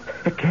 It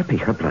can't be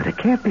her blood. It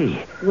can't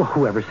be. Well,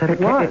 whoever said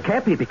it was. It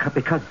can't be because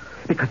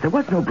there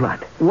was no blood.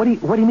 What do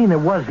you mean there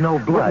was no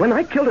blood? When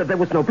I killed her, there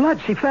was no blood.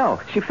 She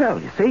fell,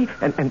 you see?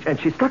 And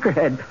she struck her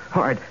head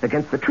hard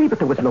against the tree, but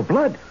there was no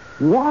blood.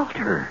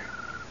 Walter,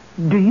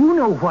 do you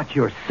know what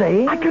you're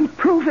saying? I can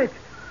prove it.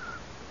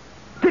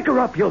 Dig her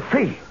up, you'll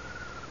see.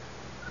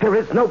 There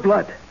is no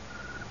blood.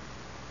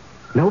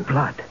 No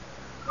blood.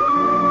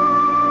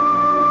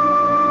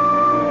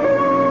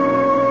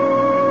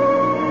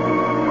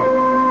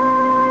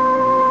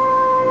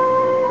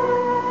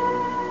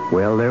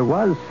 Well, there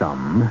was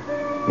some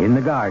in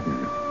the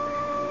garden,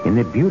 in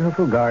the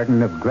beautiful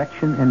garden of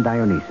Gretchen and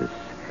Dionysus.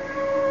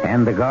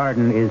 And the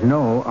garden is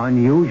no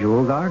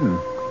unusual garden,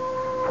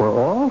 for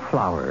all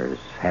flowers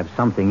have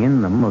something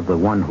in them of the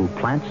one who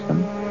plants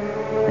them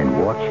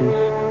and watches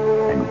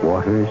and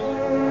waters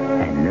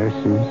and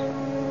nurses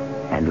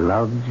and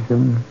loves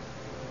them.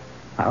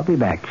 I'll be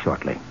back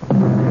shortly.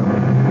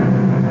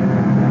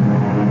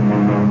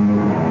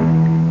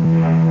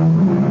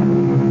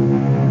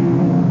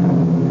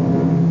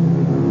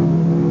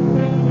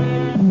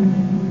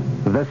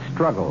 The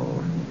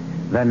struggle,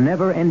 the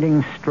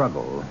never-ending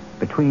struggle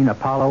between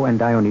Apollo and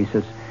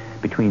Dionysus,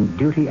 between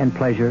duty and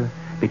pleasure,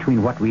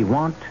 between what we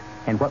want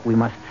and what we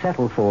must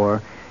settle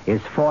for,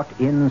 is fought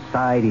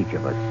inside each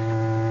of us.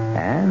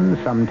 And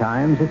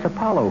sometimes it's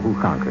Apollo who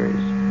conquers,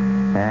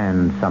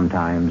 and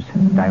sometimes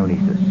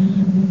Dionysus.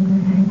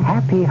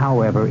 Happy,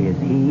 however, is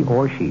he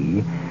or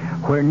she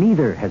where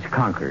neither has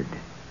conquered,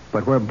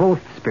 but where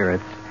both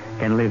spirits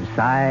can live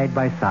side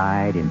by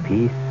side in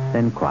peace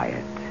and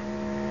quiet.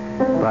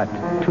 But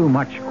too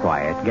much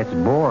quiet gets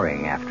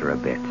boring after a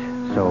bit,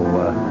 so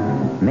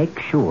make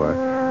sure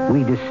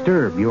we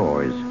disturb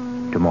yours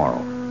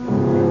tomorrow.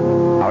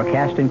 Our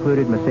cast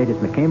included Mercedes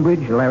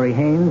McCambridge, Larry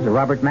Haynes,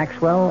 Robert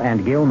Maxwell,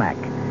 and Gil Mack.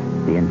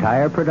 The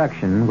entire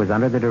production was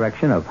under the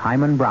direction of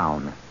Hyman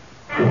Brown.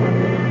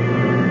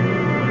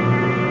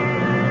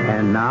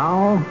 And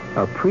now,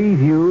 a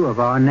preview of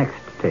our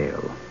next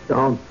tale.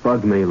 Don't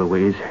bug me,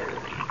 Louise.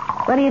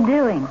 What are you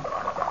doing?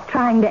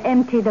 Trying to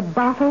empty the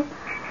bottle?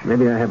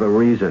 Maybe I have a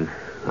reason.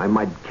 I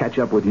might catch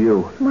up with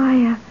you.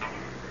 Why,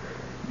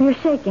 you're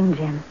shaking,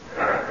 Jim.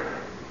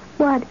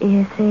 What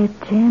is it,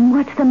 Jim?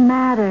 What's the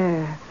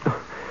matter?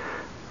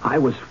 I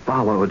was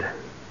followed.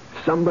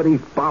 Somebody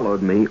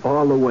followed me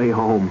all the way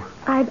home.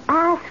 I've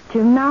asked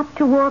you not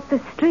to walk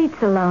the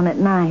streets alone at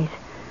night.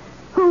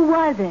 Who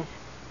was it?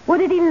 What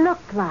did he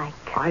look like?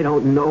 I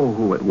don't know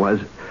who it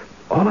was.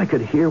 All I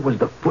could hear was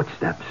the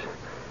footsteps.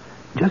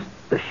 Just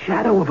the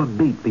shadow of a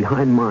beat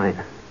behind mine.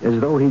 As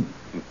though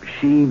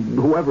she,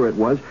 whoever it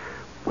was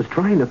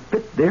trying to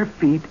fit their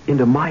feet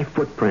into my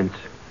footprints.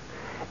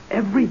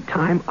 Every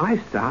time I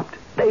stopped,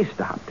 they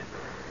stopped.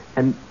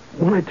 And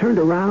when I turned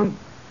around,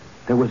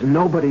 there was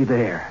nobody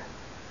there.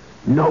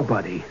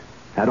 Nobody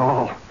at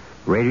all.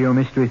 Radio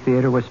Mystery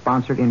Theater was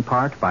sponsored in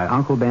part by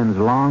Uncle Ben's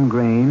Long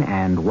Grain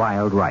and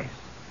Wild Rice.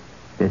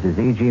 This is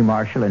E.G.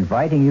 Marshall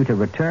inviting you to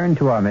return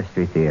to our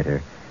Mystery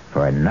Theater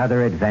for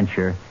another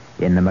adventure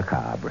in the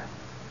macabre.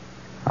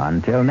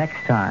 Until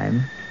next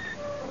time,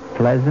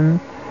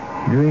 pleasant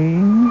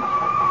dreams.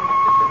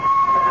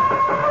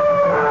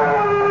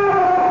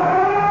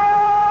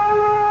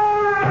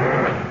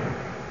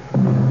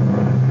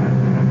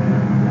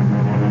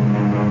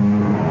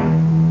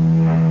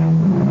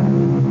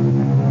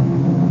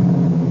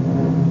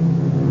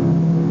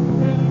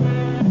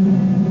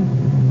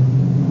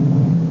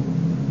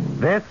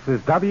 This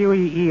is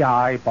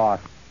WEEI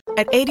Boston.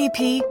 At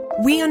ADP,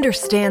 we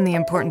understand the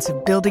importance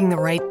of building the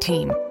right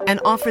team and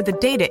offer the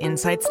data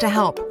insights to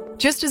help.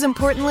 Just as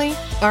importantly,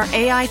 our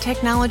AI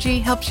technology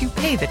helps you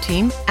pay the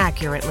team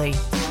accurately.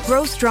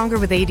 Grow stronger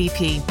with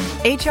ADP.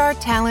 HR,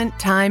 talent,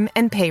 time,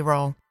 and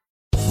payroll.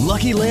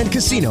 Lucky Land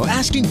Casino,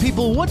 asking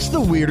people, what's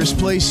the weirdest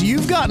place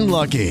you've gotten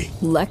lucky?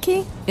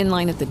 Lucky? In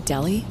line at the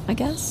deli, I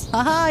guess?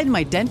 Aha, in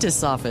my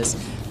dentist's office.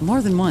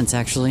 More than once,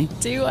 actually.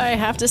 Do I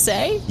have to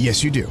say?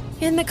 Yes, you do.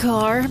 In the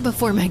car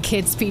before my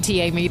kids'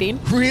 PTA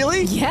meeting.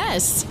 Really?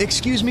 Yes.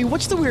 Excuse me,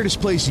 what's the weirdest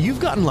place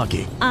you've gotten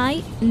lucky?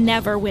 I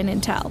never win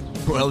and tell.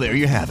 Well, there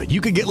you have it. You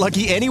can get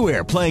lucky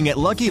anywhere, playing at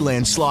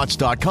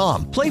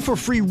LuckyLandSlots.com. Play for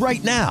free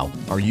right now.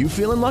 Are you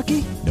feeling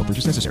lucky? No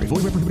purchase necessary.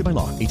 Void where prohibited by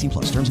law. 18+.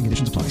 Terms and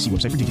conditions apply. See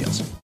website for details.